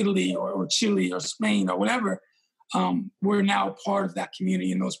came from Italy or Chile or Spain or whatever, we're now part of that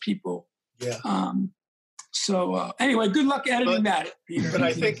community and those people. Yeah. So anyway, good luck editing that, Peter. But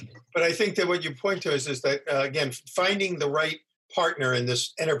I think that what you point to is that again, finding the right partner in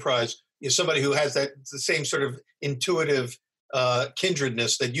this enterprise is somebody who has the same sort of intuitive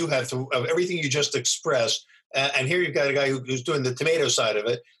kindredness that you have of everything you just expressed. And here you've got a guy who's doing the tomato side of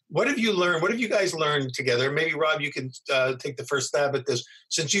it. What have you learned? What have you guys learned together? Maybe, Rob, you can take the first stab at this.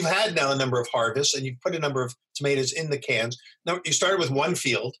 Since you've had now a number of harvests and you've put a number of tomatoes in the cans. Now, you started with one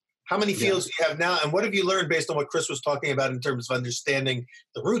field. How many fields do you have now? And what have you learned based on what Chris was talking about in terms of understanding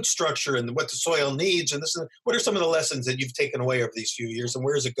the root structure and what the soil needs? And what are some of the lessons that you've taken away over these few years, and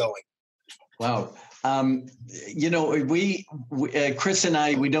where is it going? Wow. We Chris and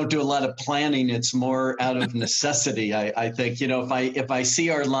I, we don't do a lot of planning. It's more out of necessity. I think, if I see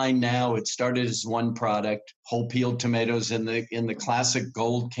our line now, it started as one product, whole peeled tomatoes in the classic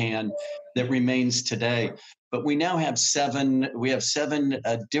gold can that remains today. But we now have seven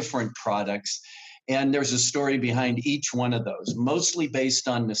different products. And there's a story behind each one of those, mostly based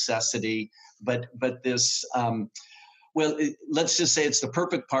on necessity. But this, let's just say it's the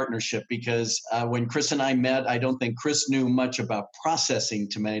perfect partnership because when Chris and I met, I don't think Chris knew much about processing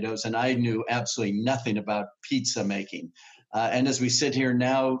tomatoes, and I knew absolutely nothing about pizza making. And as we sit here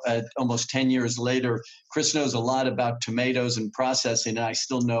now, almost 10 years later, Chris knows a lot about tomatoes and processing, and I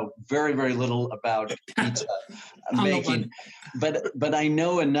still know very, very little about pizza making. But I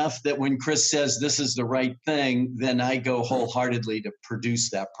know enough that when Chris says this is the right thing, then I go wholeheartedly to produce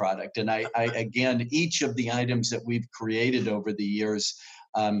that product. And I again, each of the items that we've created over the years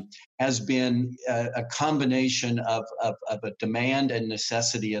has been a combination of a demand and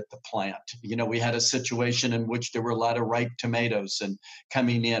necessity at the plant. We had a situation in which there were a lot of ripe tomatoes and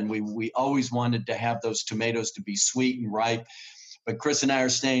coming in. We always wanted to have those tomatoes to be sweet and ripe, but Chris and I are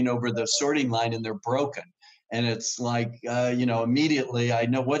staying over the sorting line and they're broken. And it's like, immediately I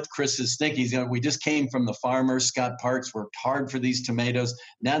know what Chris is thinking. We just came from the farmer. Scott Parks worked hard for these tomatoes.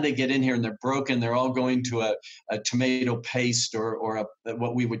 Now they get in here and they're broken. They're all going to a tomato paste or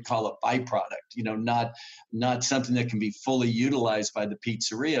what we would call a byproduct, not something that can be fully utilized by the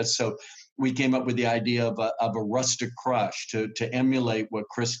pizzeria. So we came up with the idea of a rustic crush to emulate what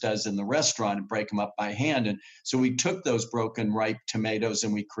Chris does in the restaurant and break them up by hand. And so we took those broken ripe tomatoes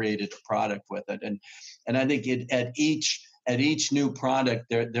and we created a product with it. And I think at each new product,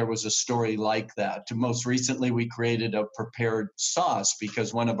 there was a story like that. Most recently, we created a prepared sauce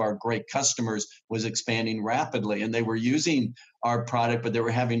because one of our great customers was expanding rapidly and they were using our product, but they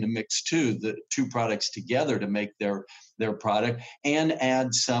were having to mix the two products together to make their product and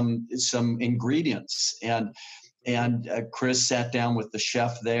add some ingredients. And Chris sat down with the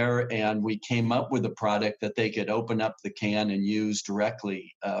chef there and we came up with a product that they could open up the can and use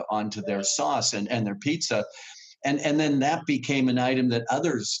directly onto their sauce and their pizza. And then that became an item that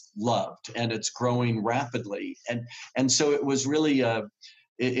others loved and it's growing rapidly. And so it was really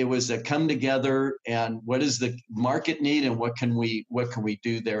it was a come together and what does the market need and what can we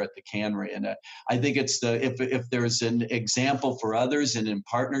do there at the cannery? And I think it's if there's an example for others and in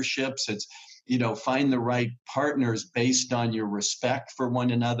partnerships, it's find the right partners based on your respect for one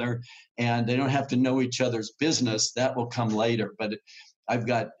another, and they don't have to know each other's business. That will come later. But I've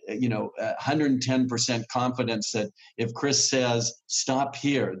got 110% confidence that if Chris says stop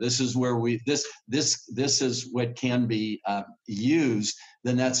here, this is where this is what can be used,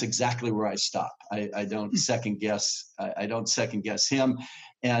 then that's exactly where I stop. I don't second guess. I don't second guess him,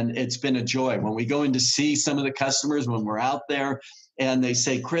 and it's been a joy when we go in to see some of the customers when we're out there. And they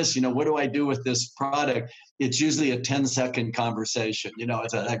say, Chris, what do I do with this product? It's usually a 10-second conversation.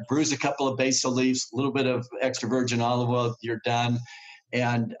 It's like bruise a couple of basil leaves, a little bit of extra virgin olive oil, you're done.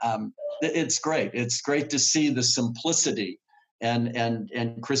 And it's great. It's great to see the simplicity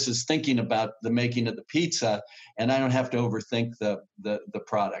and Chris is thinking about the making of the pizza, and I don't have to overthink the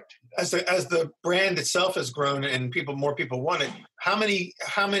product. As the brand itself has grown and more people want it, how many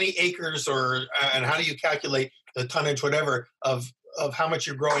acres and how do you calculate the tonnage, whatever, of how much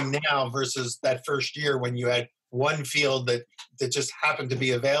you're growing now versus that first year when you had one field that just happened to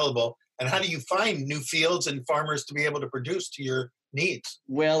be available? And how do you find new fields and farmers to be able to produce to your needs?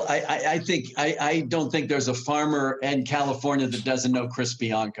 Well, I don't think there's a farmer in California that doesn't know Chris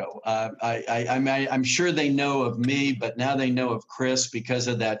Bianco. I'm sure they know of me, but now they know of Chris because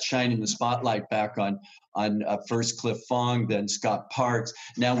of that shining the spotlight back on first Cliff Fong, then Scott Parks.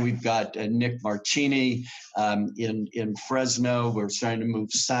 Now we've got Nick Marchini in Fresno. We're starting to move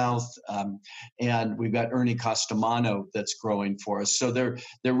south, and we've got Ernie Costamano that's growing for us. So there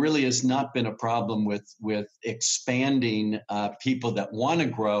really has not been a problem with expanding people that want to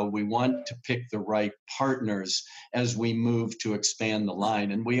grow. We want to pick the right partners as we move to expand the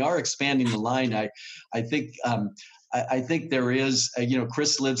line, and we are expanding the line. I think there is,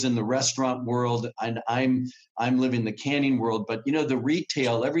 Chris lives in the restaurant world and I'm living the canning world, but the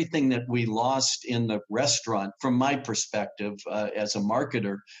retail, everything that we lost in the restaurant, from my perspective as a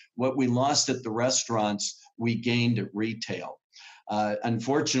marketer, what we lost at the restaurants, we gained at retail.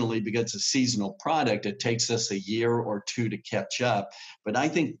 Unfortunately, because it's a seasonal product, it takes us a year or two to catch up. But I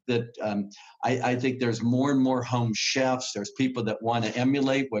think that I think there's more and more home chefs. There's people that want to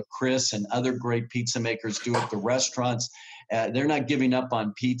emulate what Chris and other great pizza makers do at the restaurants. They're not giving up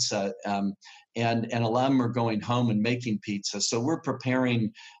on pizza. and a lot of them are going home and making pizza. So we're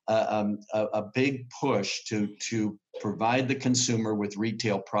preparing a big push to provide the consumer with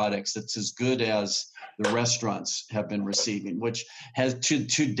retail products that's as good as the restaurants have been receiving, which has to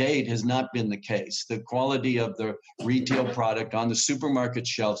date has not been the case. The quality of the retail product on the supermarket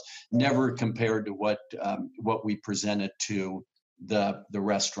shelves never compared to what we presented to the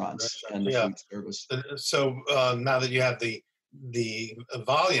restaurants and the food service. So now that you have the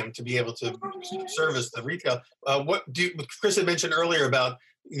volume to be able to service the retail, Chris had mentioned earlier about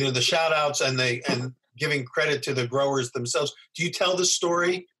the shout outs and giving credit to the growers themselves. Do you tell the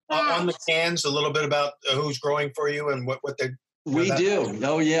story on the cans a little bit about who's growing for you and what they? We do.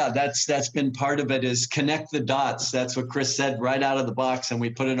 Oh yeah, that's been part of it, is connect the dots. That's what Chris said right out of the box, and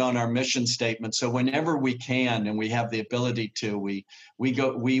we put it on our mission statement. So whenever we can and we have the ability to, we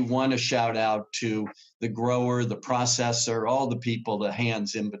want to shout out to the grower, the processor, all the people, the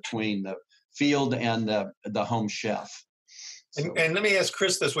hands in between the field and the home chef. So. And let me ask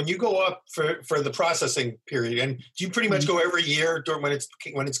Chris this: when you go up for the processing period, and do you pretty much go every year when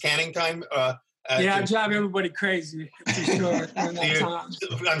it's canning time? I drive everybody crazy for sure.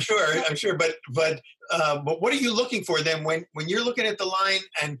 I'm sure. But what are you looking for then when you're looking at the line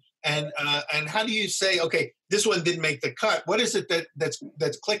and how do you say, okay, this one didn't make the cut? What is it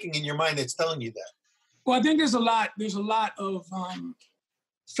that's clicking in your mind that's telling you that? Well, I think there's a lot of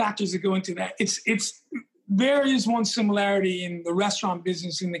factors that go into that. There is one similarity in the restaurant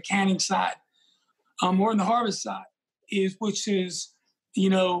business, in the canning side, or in the harvest side, which is. You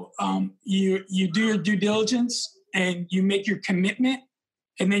do your due diligence and you make your commitment,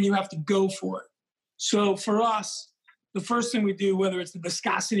 and then you have to go for it. So for us, the first thing we do, whether it's the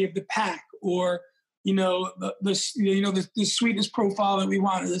viscosity of the pack or the sweetness profile that we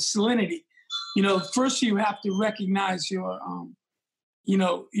want, or the salinity, first you have to recognize your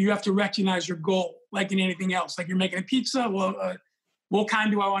goal, like in anything else. Like you're making a pizza, well, what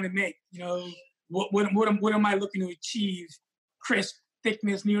kind do I want to make? What am I looking to achieve? Crisp,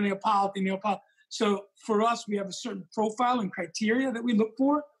 thickness, Neapolitan. So for us, we have a certain profile and criteria that we look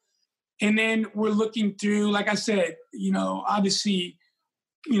for. And then we're looking through, like I said, obviously,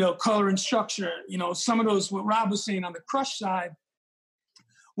 color and structure, some of those, what Rob was saying on the Crust side,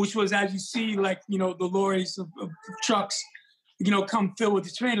 which was, as you see, like, the lorries of trucks, come filled with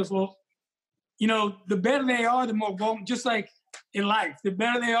the tomatoes. Well, the better they are, the more vulnerable, just like in life, the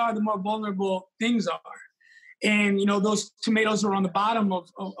better they are, the more vulnerable things are. And, those tomatoes are on the bottom of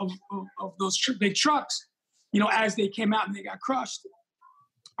those big trucks, as they came out and they got crushed.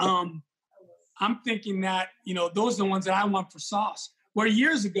 I'm thinking that, those are the ones that I want for sauce. Where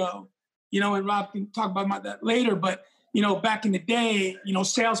years ago, and Rob can talk about that later, but, back in the day,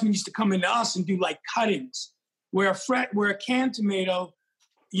 salesmen used to come into us and do like cuttings, where a canned tomato,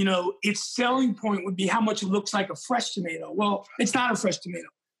 its selling point would be how much it looks like a fresh tomato. Well, it's not a fresh tomato.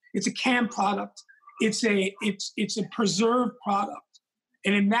 It's a canned product. It's a preserved product,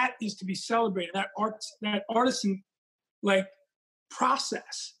 and then that is to be celebrated. That artisan like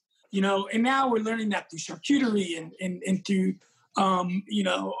process, And now we're learning that through charcuterie and through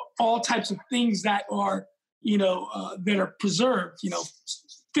all types of things that are that are preserved,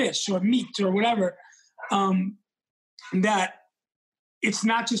 fish or meat or whatever. That it's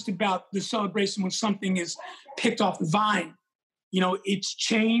not just about the celebration when something is picked off the vine. It's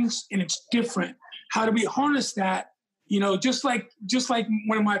changed and it's different. How do we harness that? Just like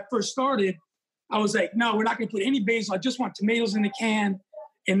when I first started, I was like, no, we're not going to put any basil. I just want tomatoes in the can,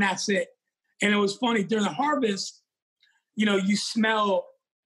 and that's it. And it was funny during the harvest. You smell,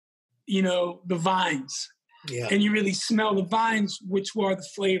 the vines, and you really smell the vines, which were the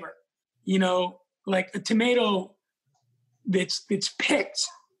flavor. Like a tomato that's picked.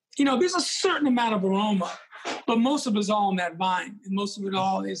 There's a certain amount of aroma, but most of it's all in that vine, and most of it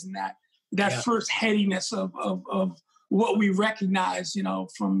all is in that first headiness of what we recognize,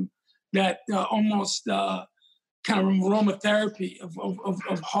 from that almost kind of aromatherapy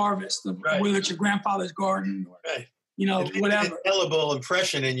of harvest, whether it's your grandfather's garden or whatever. An indelible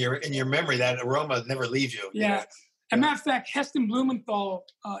impression in your memory. That aroma never leaves you. Yeah. As a matter of fact, Heston Blumenthal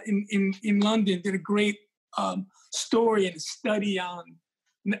in London did a great story and a study on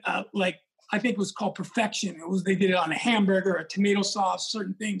I think it was called perfection. They did it on a hamburger, a tomato sauce,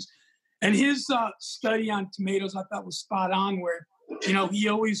 certain things. And his study on tomatoes, I thought, was spot on, where, he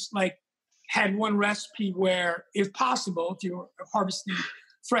always had one recipe where, if possible, if you're harvesting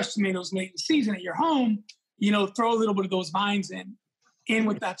fresh tomatoes late in the season at your home, throw a little bit of those vines in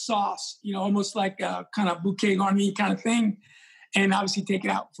with that sauce, almost like a kind of bouquet garni kind of thing. And obviously take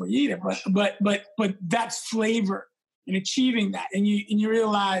it out before you eat it. But that's flavor and achieving that. And you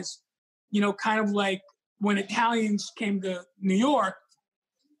realize kind of like when Italians came to New York,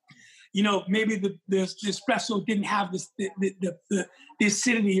 maybe the espresso didn't have the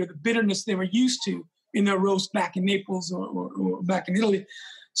acidity or the bitterness they were used to in their roast back in Naples or back in Italy.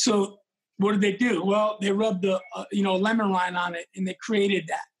 So what did they do? Well, they rubbed the lemon rind on it, and they created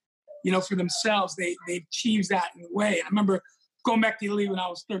that, for themselves. They achieved that in a way. And I remember going back to Italy when I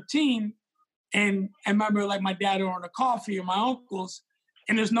was 13, and I remember like my dad ordering a coffee or my uncles,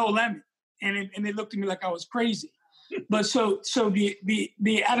 and there's no lemon, and they looked at me like I was crazy. But so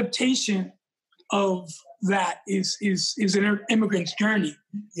the adaptation of that is an immigrant's journey,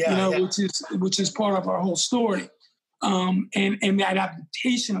 which is part of our whole story, and the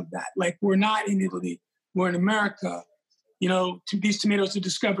adaptation of that. Like, we're not in Italy, we're in America. These tomatoes are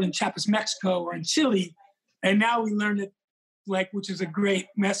discovered in Chiapas, Mexico, or in Chile, and now we learn that, which is a great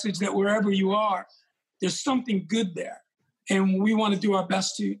message, that wherever you are, there's something good there, and we want to do our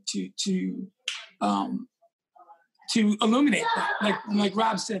best to illuminate that, like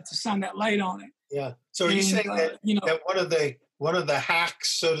Rob said, to shine that light on it. Yeah. So are you saying that that one of the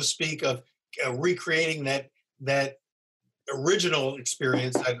hacks, so to speak, of recreating that original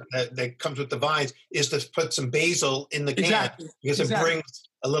experience that comes with the vines is to put some basil in the can, because it brings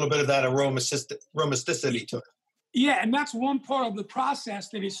a little bit of that aromaticity to it. Yeah, and that's one part of the process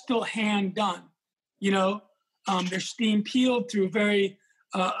that is still hand done. They're steam peeled through very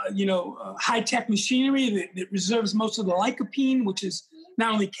high-tech machinery that reserves most of the lycopene, which is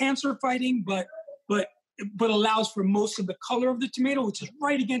not only cancer-fighting, but allows for most of the color of the tomato, which is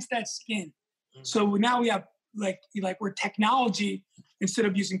right against that skin. Mm-hmm. So now we have where technology, instead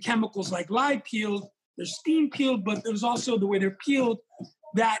of using chemicals like live peeled, they're steam peeled, but there's also the way they're peeled,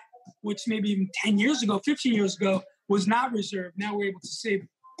 that which maybe even 10 years ago, 15 years ago, was not reserved. Now we're able to save.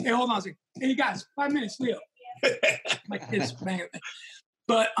 Hey, hold on a second. Hey, you guys, 5 minutes, Leo. Like this, bang.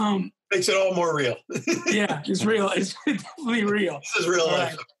 But makes it all more real. Yeah, it's real. It's definitely real. This is real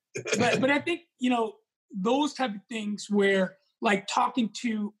life. But I think those type of things where, like, talking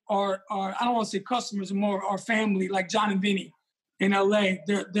to our I don't want to say customers, more our family, like John and Vinny in LA,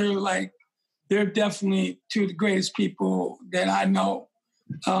 they're definitely two of the greatest people that I know,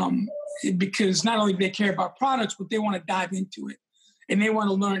 because not only do they care about products, but they want to dive into it, and they want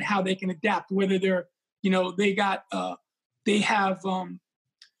to learn how they can adapt. Whether they're they have.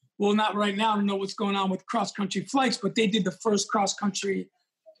 Well, not right now. I don't know what's going on with cross-country flights, but they did the first cross-country,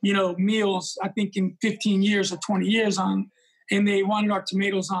 meals, I think in 15 years or 20 years on, and they wanted our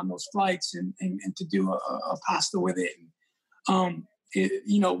tomatoes on those flights and to do a pasta with it.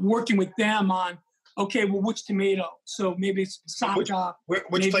 Working with them on, okay, well, which tomato? So maybe it's Saka.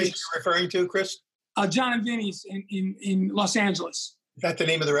 Which place are you referring to, Chris? John and Vinny's in Los Angeles. Is that the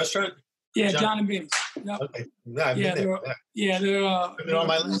name of the restaurant? Yeah, John and Vinny's. Yep. Okay. No, I've been there. They're on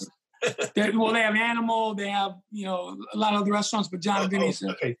my list. They have Animal. They have a lot of other restaurants, but John and Vinny's.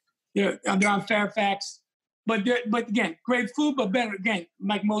 Okay. They're on Fairfax, but again, great food, but better again.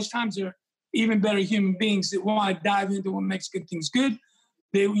 Like most times, they're even better human beings that want to dive into what makes good things good.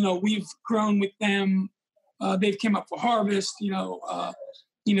 They, we've grown with them. They've came up for harvest.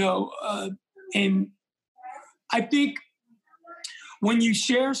 And I think when you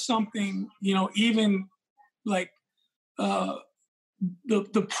share something, even like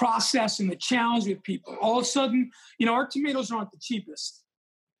the process and the challenge with people, all of a sudden, our tomatoes aren't the cheapest.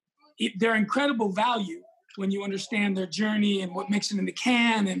 They're incredible value when you understand their journey and what makes it in the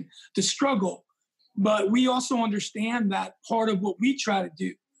can and the struggle. But we also understand that part of what we try to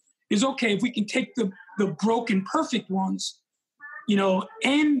do is, okay, if we can take the broken, perfect ones,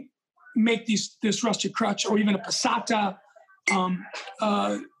 and make this rustic crutch or even a passata.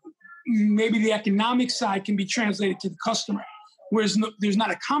 Maybe the economic side can be translated to the customer, whereas there's not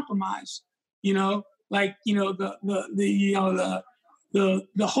a compromise. The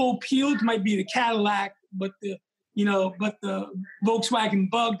whole peeled might be the Cadillac, but the Volkswagen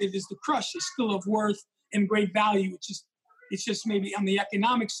Bug that is the Crush is still of worth and great value. It's just maybe on the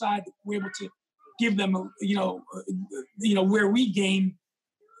economic side that we're able to give them where we gain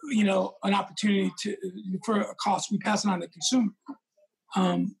an opportunity for a cost, we pass it on to the consumer.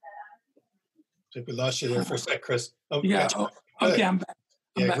 I think we lost you there for a sec, Chris. Oh, yeah. Okay, I'm back.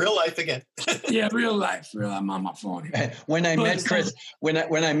 Real life again. Yeah, real life. I'm on my phone here. When I met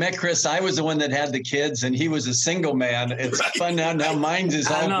Chris, I was the one that had the kids, and he was a single man. It's fun now. Now mine's is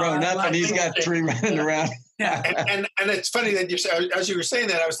all grown up, and he's got 3 running around. Yeah. and it's funny that as you were saying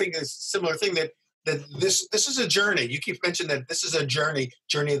that, I was thinking a similar thing that this is a journey. You keep mentioning that this is a journey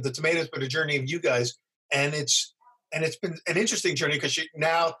of the tomatoes, but a journey of you guys, and it's been an interesting journey because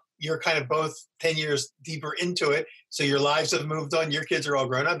now you're kind of both 10 years deeper into it. So your lives have moved on. Your kids are all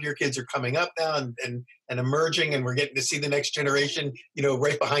grown up. Your kids are coming up now and emerging, and we're getting to see the next generation,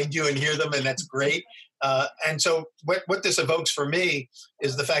 right behind you and hear them. And that's great. And so what this evokes for me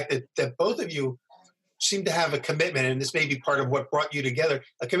is the fact that both of you seem to have a commitment, and this may be part of what brought you together,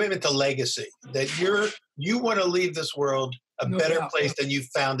 a commitment to legacy, that you want to leave this world a better place than you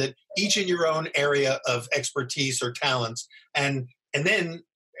found it, each in your own area of expertise or talents. And then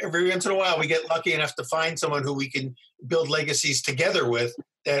every once in a while we get lucky enough to find someone who we can build legacies together with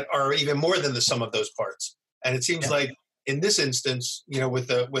that are even more than the sum of those parts. And it seems like in this instance, with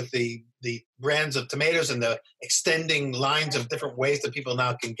the brands of tomatoes and the extending lines of different ways that people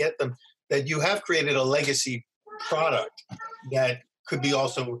now can get them, that you have created a legacy product that could be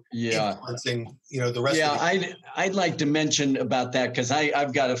also influencing, the rest of the I'd like to mention about that because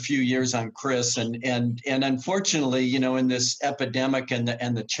I've got a few years on Chris and unfortunately, in this epidemic and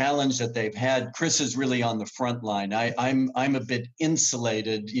the challenge that they've had, Chris is really on the front line. I'm a bit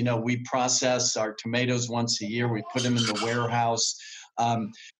insulated. We process our tomatoes once a year. We put them in the warehouse.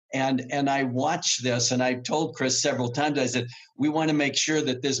 And I watch this, and I've told Chris several times, I said, we want to make sure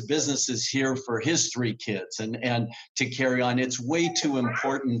that this business is here for his 3 kids and to carry on. It's way too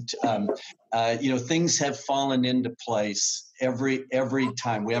important. Things have fallen into place every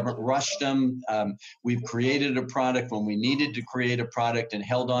time. We haven't rushed them. We've created a product when we needed to create a product and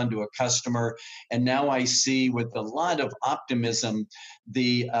held on to a customer. And now I see with a lot of optimism,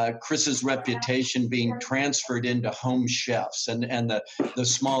 Chris's reputation being transferred into home chefs and the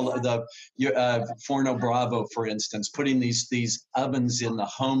Forno Bravo, for instance, putting these ovens in the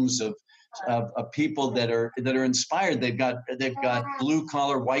homes of people that are inspired. They've got blue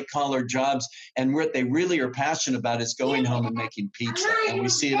collar, white collar jobs, and what they really are passionate about is going home and making pizza. And we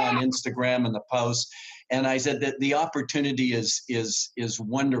see it on Instagram and the posts. And I said that the opportunity is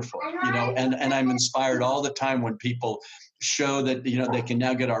wonderful, and I'm inspired all the time when people show that they can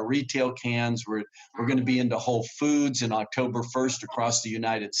now get our retail cans. We're going to be into Whole Foods in October 1st across the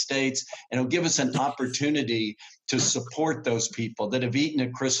United States, and it'll give us an opportunity to support those people that have eaten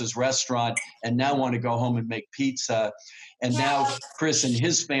at Chris's restaurant and now want to go home and make pizza. And now Chris and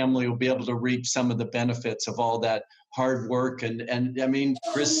his family will be able to reap some of the benefits of all that hard work. And I mean,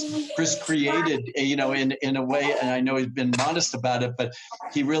 Chris created, in a way, and I know he's been modest about it, but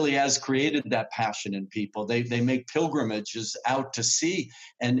he really has created that passion in people. They make pilgrimages out to see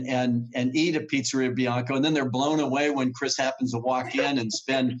and eat at Pizzeria Bianco. And then they're blown away when Chris happens to walk in and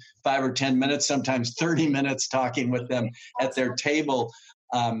spend 5 or 10 minutes, sometimes 30 minutes talking with them at their table.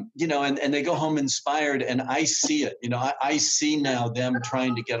 And they go home inspired, and I see it. I see now them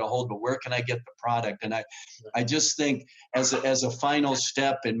trying to get a hold of where can I get the product, and I just think as a final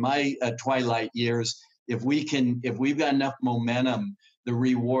step in my twilight years, if we've got enough momentum, the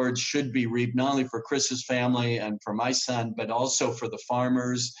rewards should be reaped not only for Chris's family and for my son, but also for the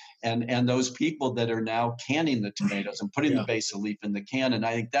farmers and those people that are now canning the tomatoes and putting the basil leaf in the can. And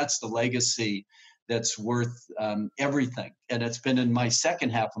I think that's the legacy that's worth everything. And it's been in my second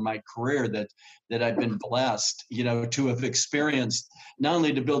half of my career that I've been blessed, to have experienced not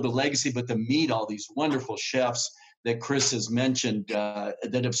only to build a legacy, but to meet all these wonderful chefs that Chris has mentioned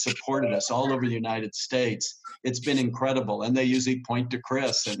that have supported us all over the United States. It's been incredible. And they usually point to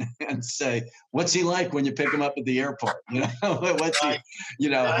Chris and say, what's he like when you pick him up at the airport? What's he,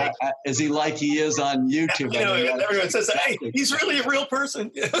 is he like he is on YouTube? Everyone says, hey, he's really a real person.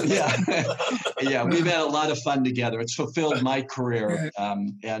 Yeah, we've had a lot of fun together. It's fulfilled my career. I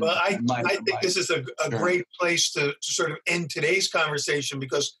think this is a great place to sort of end today's conversation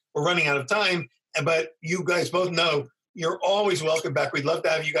because we're running out of time. But you guys both know you're always welcome back. We'd love to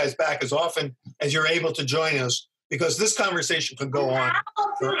have you guys back as often as you're able to join us because this conversation could go on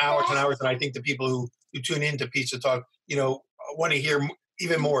for hours and hours. And I think the people who tune into Pizza Talk, want to hear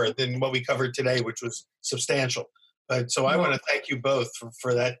even more than what we covered today, which was substantial. But so I want to thank you both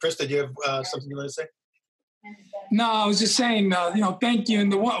for that. Chris, did you have something you want to say? No, I was just saying, thank you. And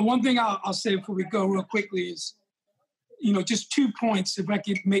the one thing I'll say before we go real quickly is, just 2 points. If I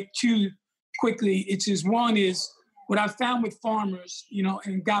could make 2 quickly, it's just one is what I've found with farmers,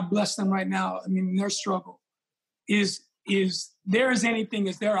 and God bless them right now. I mean, their struggle is there as anything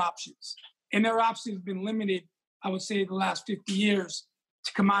as their options, and their options have been limited. I would say the last 50 years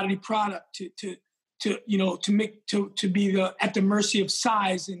to commodity product, to be at the mercy of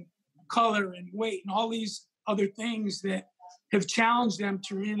size and color and weight and all these other things that have challenged them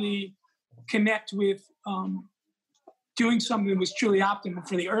to really connect with doing something that was truly optimal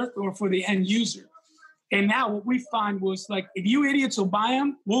for the earth or for the end user. And now what we find was like, if you idiots will buy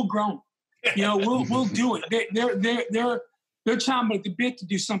them, we'll grow them. We'll do it. they're chomping at the bit to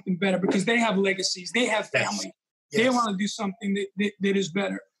do something better because they have legacies, they have family, they want to do something that is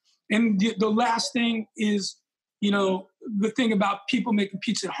better. And the last thing is, the thing about people making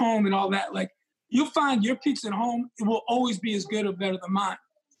pizza at home and all that, like, you'll find your pizza at home, it will always be as good or better than mine.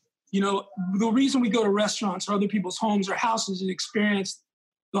 The reason we go to restaurants or other people's homes or houses is to experience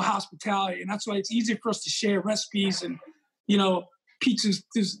the hospitality. And that's why it's easy for us to share recipes and, pizzas.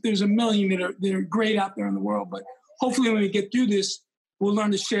 There's a million that are great out there in the world. But hopefully when we get through this, we'll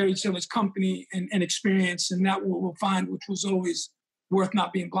learn to share each other's company and experience. And that we'll find, which was always worth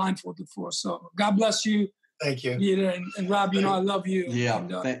not being blindfolded for. So God bless you. Thank you. Peter, and Rob, I love you. Yeah,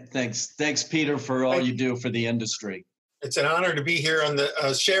 and, thanks, Peter, for all you do for the industry. It's an honor to be here on the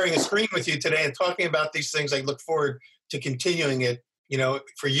sharing a screen with you today and talking about these things. I look forward to continuing it,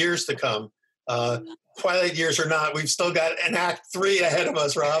 for years to come. Twilight years or not, we've still got an Act 3 ahead of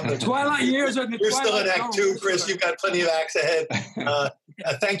us, Rob. Twilight years are You're still in Act 2, Chris. You've got plenty of acts ahead.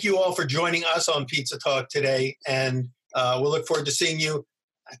 Thank you all for joining us on Pizza Talk today, and we'll look forward to seeing you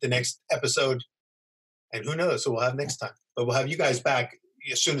at the next episode. And who knows who we'll have next time. But we'll have you guys back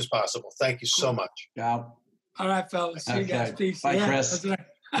as soon as possible. Thank you so much. Yeah. All right, fellas. See you guys. Peace. Bye, Chris.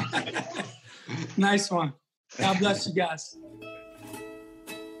 Right. Nice one. God bless you guys.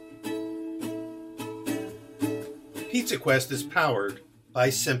 Pizza Quest is powered by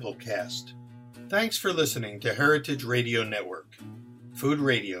Simplecast. Thanks for listening to Heritage Radio Network, food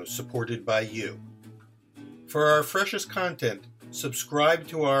radio supported by you. For our freshest content, subscribe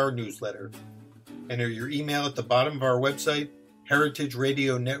to our newsletter. Enter your email at the bottom of our website,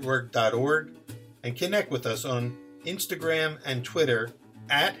 heritageradionetwork.org, and connect with us on Instagram and Twitter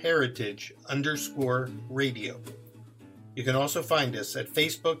at heritage_radio. You can also find us at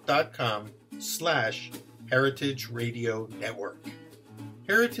facebook.com/Heritage Radio Network.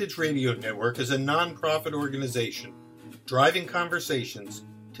 Heritage Radio Network is a non-profit organization driving conversations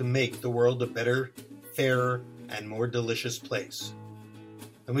to make the world a better, fairer, and more delicious place.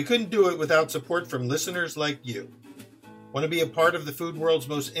 And we couldn't do it without support from listeners like you. Want to be a part of the food world's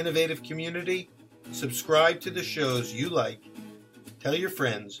most innovative community? Subscribe to the shows you like, tell your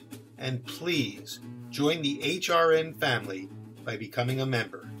friends, and please join the HRN family by becoming a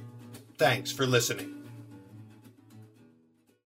member. Thanks for listening.